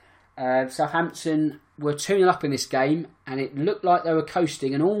season, Southampton were 2-0 up in this game, and it looked like they were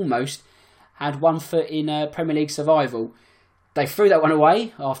coasting and almost had one foot in Premier League survival. They threw that one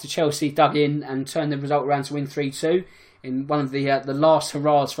away after Chelsea dug in and turned the result around to win 3-2 in one of the last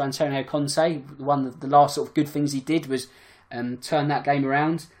hurrahs for Antonio Conte. One of the last sort of good things he did was turn that game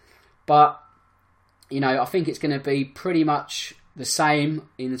around. But, I think it's going to be pretty much the same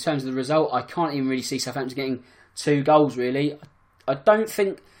in terms of the result. I can't even really see Southampton getting 2 goals, really. I don't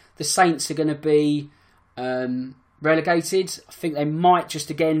think the Saints are going to be relegated. I think they might just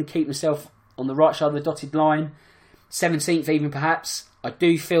again keep themselves on the right side of the dotted line, 17th even perhaps. I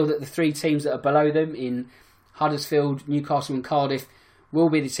do feel that the 3 teams that are below them in Huddersfield, Newcastle and Cardiff will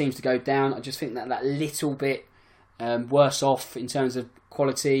be the teams to go down. I just think that little bit worse off in terms of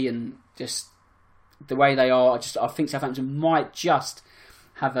quality and just the way they are. I think Southampton might just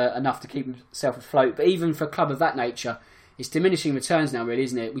have enough to keep themselves afloat. But even for a club of that nature, it's diminishing returns now, really,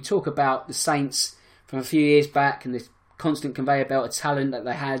 isn't it? We talk about the Saints from a few years back and the constant conveyor belt of talent that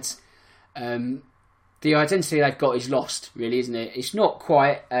they had. The identity they've got is lost, really, isn't it? It's not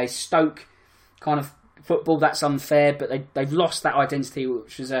quite a Stoke kind of football, that's unfair, but they've lost that identity,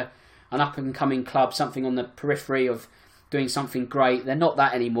 which was an up-and-coming club, something on the periphery of doing something great. They're not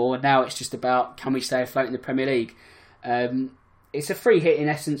that anymore. Now it's just about, can we stay afloat in the Premier League? It's a free hit in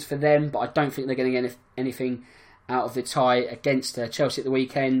essence for them, but I don't think they're going to get anything out of the tie against Chelsea at the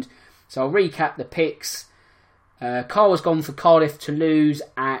weekend. So I'll recap the picks. Carl has gone for Cardiff to lose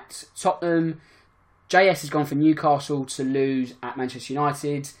at Tottenham. JS has gone for Newcastle to lose at Manchester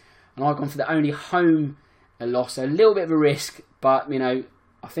United. And I've gone for the only home loss. So a little bit of a risk, but,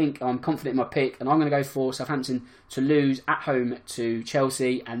 I think I'm confident in my pick. And I'm going to go for Southampton to lose at home to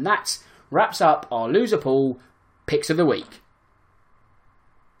Chelsea. And that wraps up our loser pool picks of the week.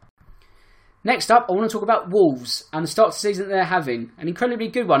 Next up, I want to talk about Wolves and the start of the season that they're having. An incredibly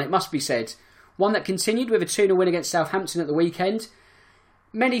good one, it must be said. One that continued with a 2-0 win against Southampton at the weekend.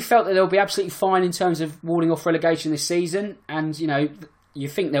 Many felt that they'll be absolutely fine in terms of warding off relegation this season. And, you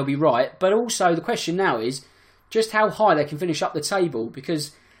think they'll be right. But also the question now is just how high they can finish up the table.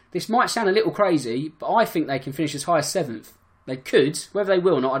 Because this might sound a little crazy, but I think they can finish as high as 7th. They could. Whether they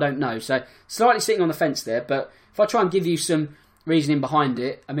will or not, I don't know. So slightly sitting on the fence there. But if I try and give you some reasoning behind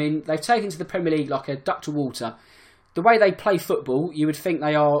it, I mean, they've taken to the Premier League like a duck to water. The way they play football, you would think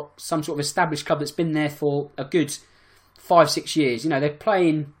they are some sort of established club that's been there for a good 5-6 years. They're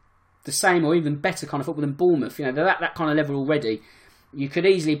playing the same or even better kind of football than Bournemouth. They're at that kind of level already. You could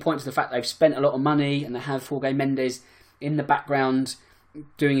easily point to the fact they've spent a lot of money and they have Jorge Mendes in the background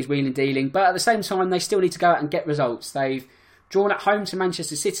doing his wheeling and dealing. But at the same time, they still need to go out and get results. They've drawn at home to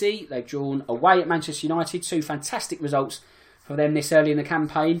Manchester City. They've drawn away at Manchester United. 2 fantastic results for them this early in the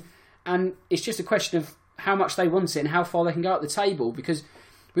campaign. And it's just a question of how much they want it and how far they can go up the table. Because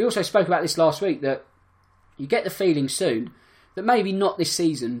we also spoke about this last week, that you get the feeling soon that maybe not this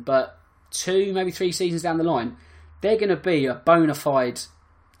season, but 2, maybe 3 seasons down the line, they're going to be a bona fide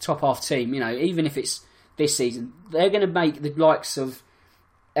top half team, even if it's this season, they're going to make the likes of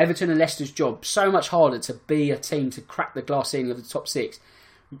Everton and Leicester's job so much harder to be a team to crack the glass ceiling of the top 6.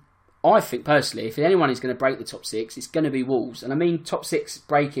 I think personally, if anyone is going to break the top 6, it's going to be Wolves. And I mean top 6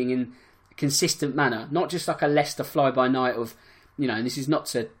 breaking in a consistent manner, not just like a Leicester fly-by-night of, and this is not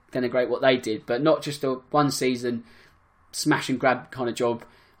to denigrate what they did, but not just a one season smash and grab kind of job.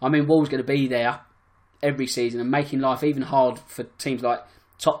 I mean, Wolves going to be there every season and making life even hard for teams like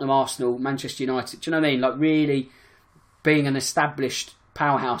Tottenham, Arsenal, Manchester United. Do you know what I mean? Like really being an established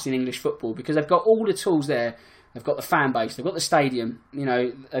powerhouse in English football, because they've got all the tools there. They've got the fan base, they've got the stadium,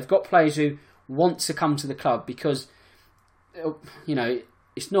 they've got players who want to come to the club because,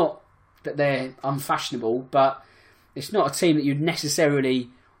 it's not that they're unfashionable, but it's not a team that you'd necessarily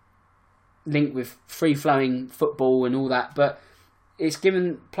link with free-flowing football and all that, but it's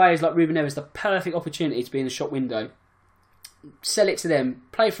given players like Ruben Neves the perfect opportunity to be in the shop window. Sell it to them,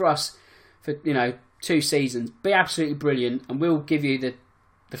 play for us for, 2 seasons, be absolutely brilliant, and we'll give you the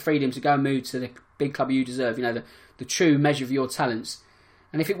freedom to go and move to the big club you deserve, the true measure of your talents.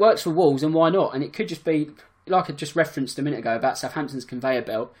 And if it works for Wolves, then why not? And it could just be, like I just referenced a minute ago about Southampton's conveyor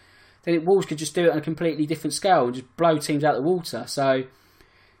belt, then Wolves could just do it on a completely different scale and just blow teams out of the water. So,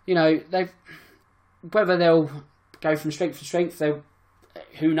 whether they'll go from strength to strength,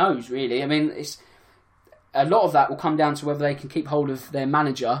 who knows, really. I mean, a lot of that will come down to whether they can keep hold of their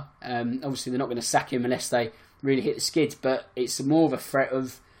manager. Obviously, they're not going to sack him unless they really hit the skids, but it's more of a threat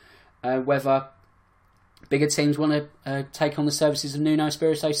of whether bigger teams want to take on the services of Nuno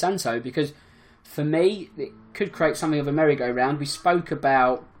Espirito Santo, because for me, it could create something of a merry-go-round. We spoke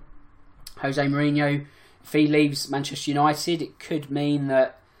about Jose Mourinho. If he leaves Manchester United, it could mean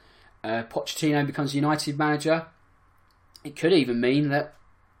that Pochettino becomes United manager. It could even mean that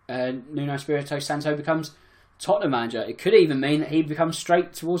Nuno Espirito Santo becomes Tottenham manager. It could even mean that he becomes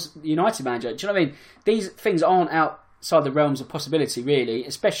straight towards United manager. Do you know what I mean? These things aren't outside the realms of possibility, really,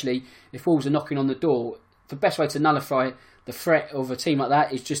 especially if Wolves are knocking on the door. The best way to nullify the threat of a team like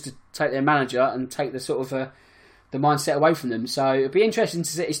that is just to take their manager and take the sort of the mindset away from them. So it'll be interesting to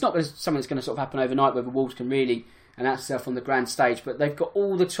see. It's not something that's going to sort of happen overnight, whether Wolves can really announce themselves on the grand stage, but they've got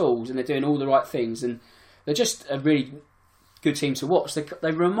all the tools and they're doing all the right things, and they're just a really good team to watch.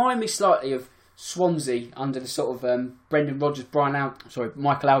 They remind me slightly of Swansea under the sort of Brendan Rodgers,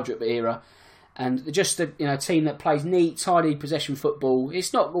 Michael Aldrip era, and they're just a team that plays neat, tidy possession football.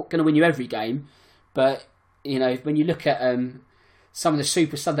 It's not going to win you every game, but when you look at some of the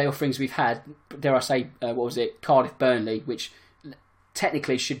Super Sunday offerings we've had, dare I say, Cardiff Burnley, which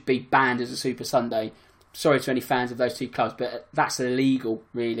technically should be banned as a Super Sunday. Sorry to any fans of those two clubs, but that's illegal,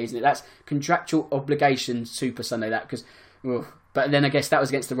 really, isn't it? That's contractual obligation Super Sunday, that, because. But then I guess that was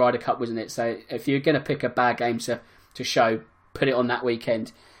against the Ryder Cup, wasn't it? So if you're going to pick a bad game to show, put it on that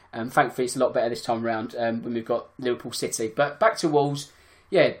weekend. Thankfully, it's a lot better this time around when we've got Liverpool City. But back to Wolves,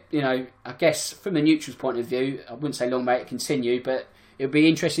 I guess from a neutral's point of view, I wouldn't say long may it continue, but it would be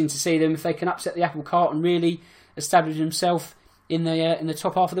interesting to see them if they can upset the apple cart and really establish themselves in the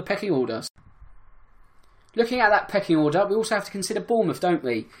top half of the pecking order. Looking at that pecking order, we also have to consider Bournemouth, don't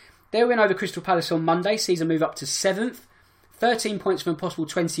we? Their win over Crystal Palace on Monday sees them move up to 7th. 13 points from a possible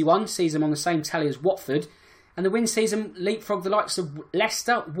 21 sees them on the same tally as Watford, and the win sees them leapfrog the likes of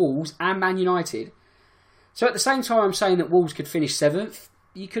Leicester, Wolves and Man United. So at the same time I'm saying that Wolves could finish 7th,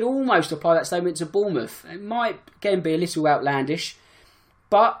 you could almost apply that statement to Bournemouth. It might again be a little outlandish,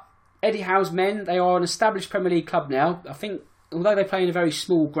 but Eddie Howe's men, they are an established Premier League club now. I think, although they play in a very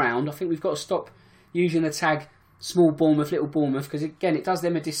small ground, I think we've got to stop using the tag small Bournemouth, little Bournemouth, because again it does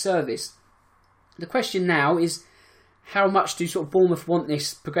them a disservice. The question now is, how much do sort of Bournemouth want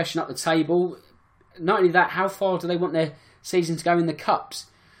this progression up the table? Not only that, how far do they want their season to go in the Cups?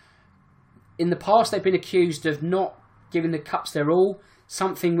 In the past, they've been accused of not giving the Cups their all,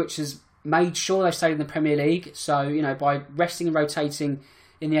 something which has made sure they've stayed in the Premier League. So, by resting and rotating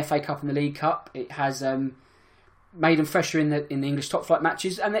in the FA Cup and the League Cup, it has made them fresher in the English top flight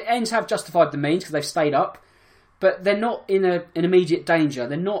matches. And the ends have justified the means because they've stayed up. But they're not in immediate danger.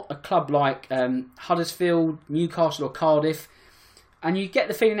 They're not a club like Huddersfield, Newcastle or Cardiff. And you get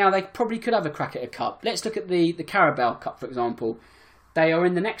the feeling now they probably could have a crack at a cup. Let's look at the Carabao Cup, for example. They are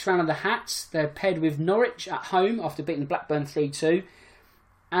in the next round of the Hats. They're paired with Norwich at home after beating Blackburn 3-2.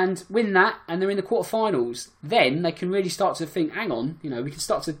 And win that, and they're in the quarterfinals. Then they can really start to think, hang on, we can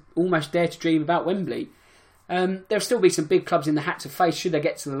start to almost dare to dream about Wembley. There'll still be some big clubs in the hat to face should they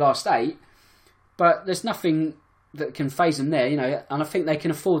get to the last 8. But there's nothing that can phase them there, and I think they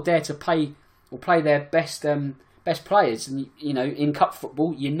can afford there to play their best players. And in cup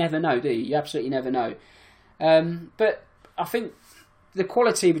football, you never know, do you? You absolutely never know. But I think the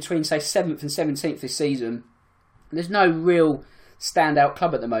quality between, say, 7th and 17th this season, there's no real standout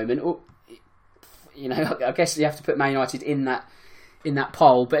club at the moment. You know, I guess you have to put Man United in that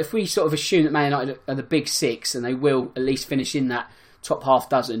poll. But if we sort of assume that Man United are the big six, and they will at least finish in that top half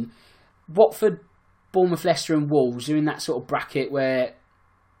dozen, Watford, Bournemouth, Leicester and Wolves are in that sort of bracket where,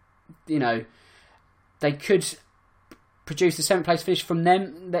 you know, they could produce the 7th place finish from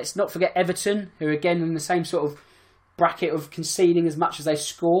them. Let's not forget Everton, who are again in the same sort of bracket of conceding as much as they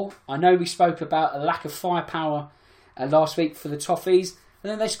score. I know we spoke about a lack of firepower last week for the Toffees,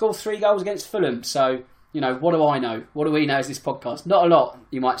 and then they scored 3 goals against Fulham. So, you know, what do I know? What do we know as this podcast? Not a lot,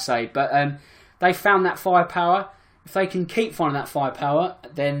 you might say, but they found that firepower. If they can keep finding that firepower,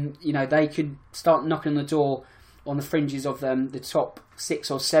 then, you know, they could start knocking on the door on the fringes of the top 6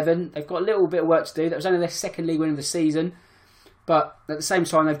 or 7. They've got a little bit of work to do. That was only their second league win of the season, but at the same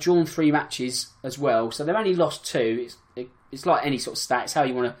time they've drawn 3 matches as well, so they've only lost 2. It's like any sort of stat. It's how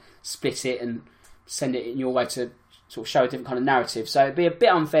you want to split it and send it in your way to sort of show a different kind of narrative. So it'd be a bit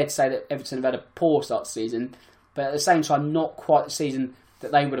unfair to say that Everton have had a poor start to the season, but at the same time not quite the season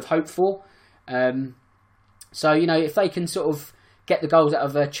that they would have hoped for. So, you know, if they can sort of get the goals out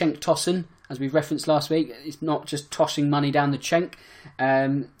of Cenk Tosun, as we've referenced last week, it's not just tossing money down the Cenk,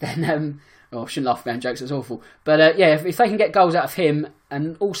 then, I shouldn't laugh about jokes, that's awful. But yeah, if they can get goals out of him,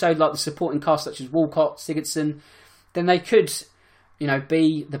 and also like the supporting cast such as Walcott, Sigurdsson, then they could, you know,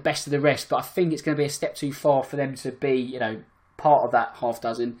 be the best of the rest. But I think it's going to be a step too far for them to be, you know, part of that half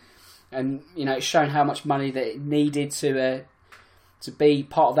dozen. And, you know, it's shown how much money that it needed to be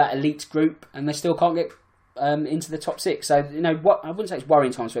part of that elite group, and they still can't get into the top 6. So, you know, what I wouldn't say it's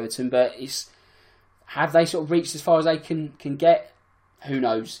worrying times for Everton, but have they sort of reached as far as they can get? Who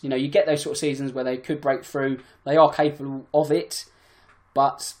knows? You know, you get those sort of seasons where they could break through. They are capable of it,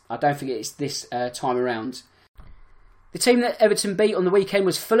 but I don't think it's this time around. The team that Everton beat on the weekend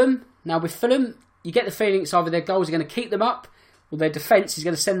was Fulham. Now, with Fulham, you get the feeling it's either their goals are going to keep them up, or their defence is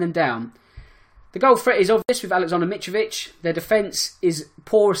going to send them down. The goal threat is obvious with Alexander Mitrovic. Their defence is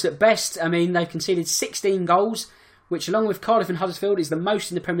porous at best. I mean, they've conceded 16 goals, which along with Cardiff and Huddersfield is the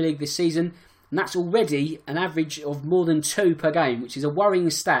most in the Premier League this season. And that's already an average of more than 2 per game, which is a worrying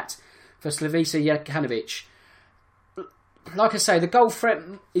stat for Slavica Jokanovic. Like I say, the goal threat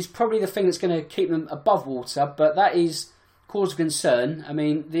is probably the thing that's going to keep them above water, but that is cause of concern. I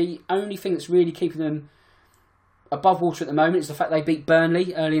mean, the only thing that's really keeping them above water at the moment is the fact they beat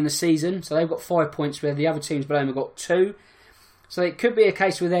Burnley early in the season, so they've got 5 points where the other teams below them have got 2. So it could be a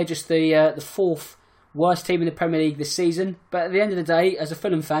case where they're just the 4th worst team in the Premier League this season. But at the end of the day, as a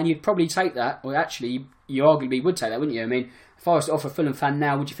Fulham fan, you'd probably take that. Or actually, you arguably would take that, wouldn't you? I mean, if I was to offer a Fulham fan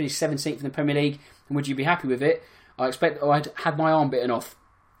now, would you finish 17th in the Premier League, and would you be happy with it? I expect I'd have my arm bitten off.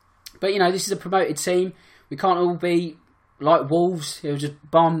 But, you know, this is a promoted team. We can't all be like Wolves, who are just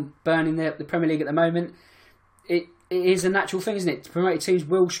burning the Premier League at the moment. It is a natural thing, isn't it? Promoted teams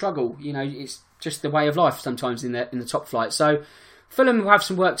will struggle. You know, it's just the way of life sometimes in the top flight. So Fulham will have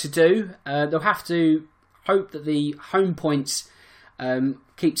some work to do. They'll have to hope that the home points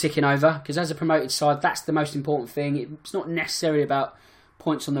keep ticking over, because as a promoted side, that's the most important thing. It's not necessarily about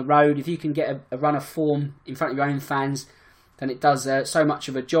points on the road. If you can get a run of form in front of your own fans, then it does so much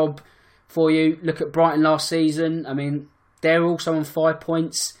of a job for you. Look at Brighton last season. I mean, they're also on 5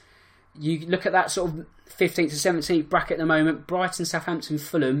 points. You look at that sort of 15th to 17th bracket at the moment, Brighton, Southampton,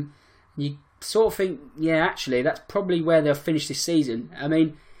 Fulham, you sort of think, yeah, actually, that's probably where they'll finish this season. I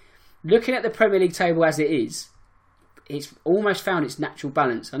mean, looking at the Premier League table as it is, it's almost found its natural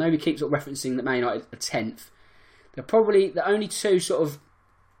balance. I know we keep sort of referencing that Man United are 10th. They're probably the only 2 sort of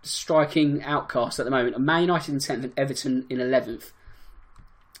striking outcasts at the moment are Man United in 10th and Everton in 11th.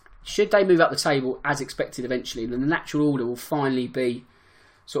 Should they move up the table as expected eventually, then the natural order will finally be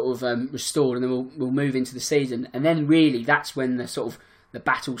sort of restored, and then we'll move into the season, and then really that's when the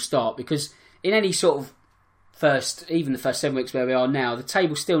battles start, because in any sort of even the first 7 weeks where we are now, the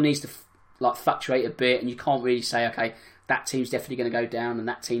table still needs to fluctuate a bit, and you can't really say, okay, that team's definitely going to go down and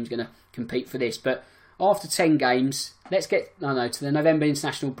that team's going to compete for this. But after 10 games, let's get to the November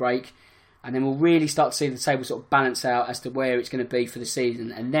international break, and then we'll really start to see the table sort of balance out as to where it's going to be for the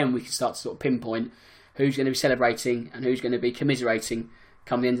season, and then we can start to sort of pinpoint who's going to be celebrating and who's going to be commiserating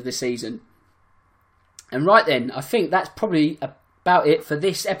come the end of the season. And right then, I think that's probably about it for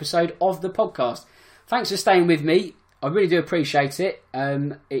this episode of the podcast. Thanks for staying with me. I really do appreciate it.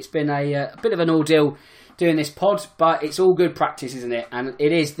 It's been a bit of an ordeal doing this pod, but it's all good practice, isn't it? And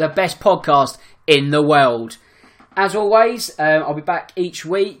it is the best podcast in the world. As always, I'll be back each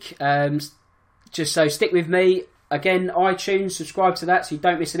week. Just so stick with me. Again, iTunes, subscribe to that so you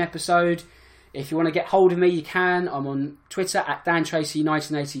don't miss an episode. If you want to get hold of me, you can. I'm on Twitter at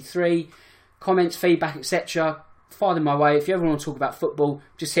DanTracy1983. Comments, feedback, etc. Fire them my way. If you ever want to talk about football,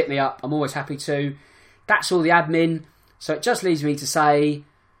 just hit me up. I'm always happy to. That's all the admin. So it just leaves me to say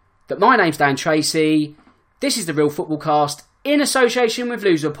that my name's Dan Tracy. This is the Real Football Cast in association with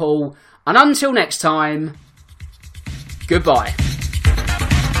Loserpool. And until next time, goodbye.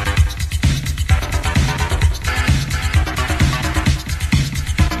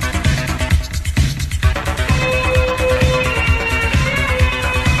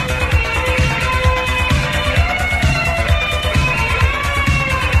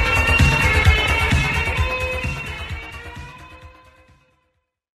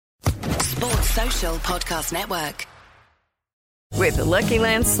 Podcast Network. With the Lucky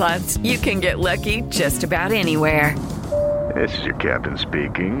Land Slots, you can get lucky just about anywhere. This is your captain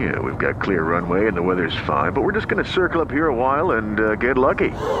speaking. We've got clear runway and the weather's fine, but we're just going to circle up here a while and get lucky.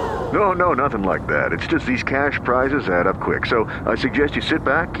 No, nothing like that. It's just these cash prizes add up quick. So I suggest you sit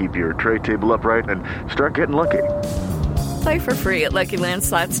back, keep your tray table upright, and start getting lucky. Play for free at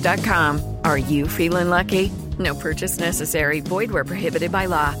LuckyLandSlots.com. Are you feeling lucky? No purchase necessary. Void where prohibited by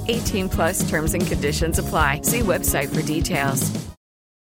law. 18+ terms and conditions apply. See website for details.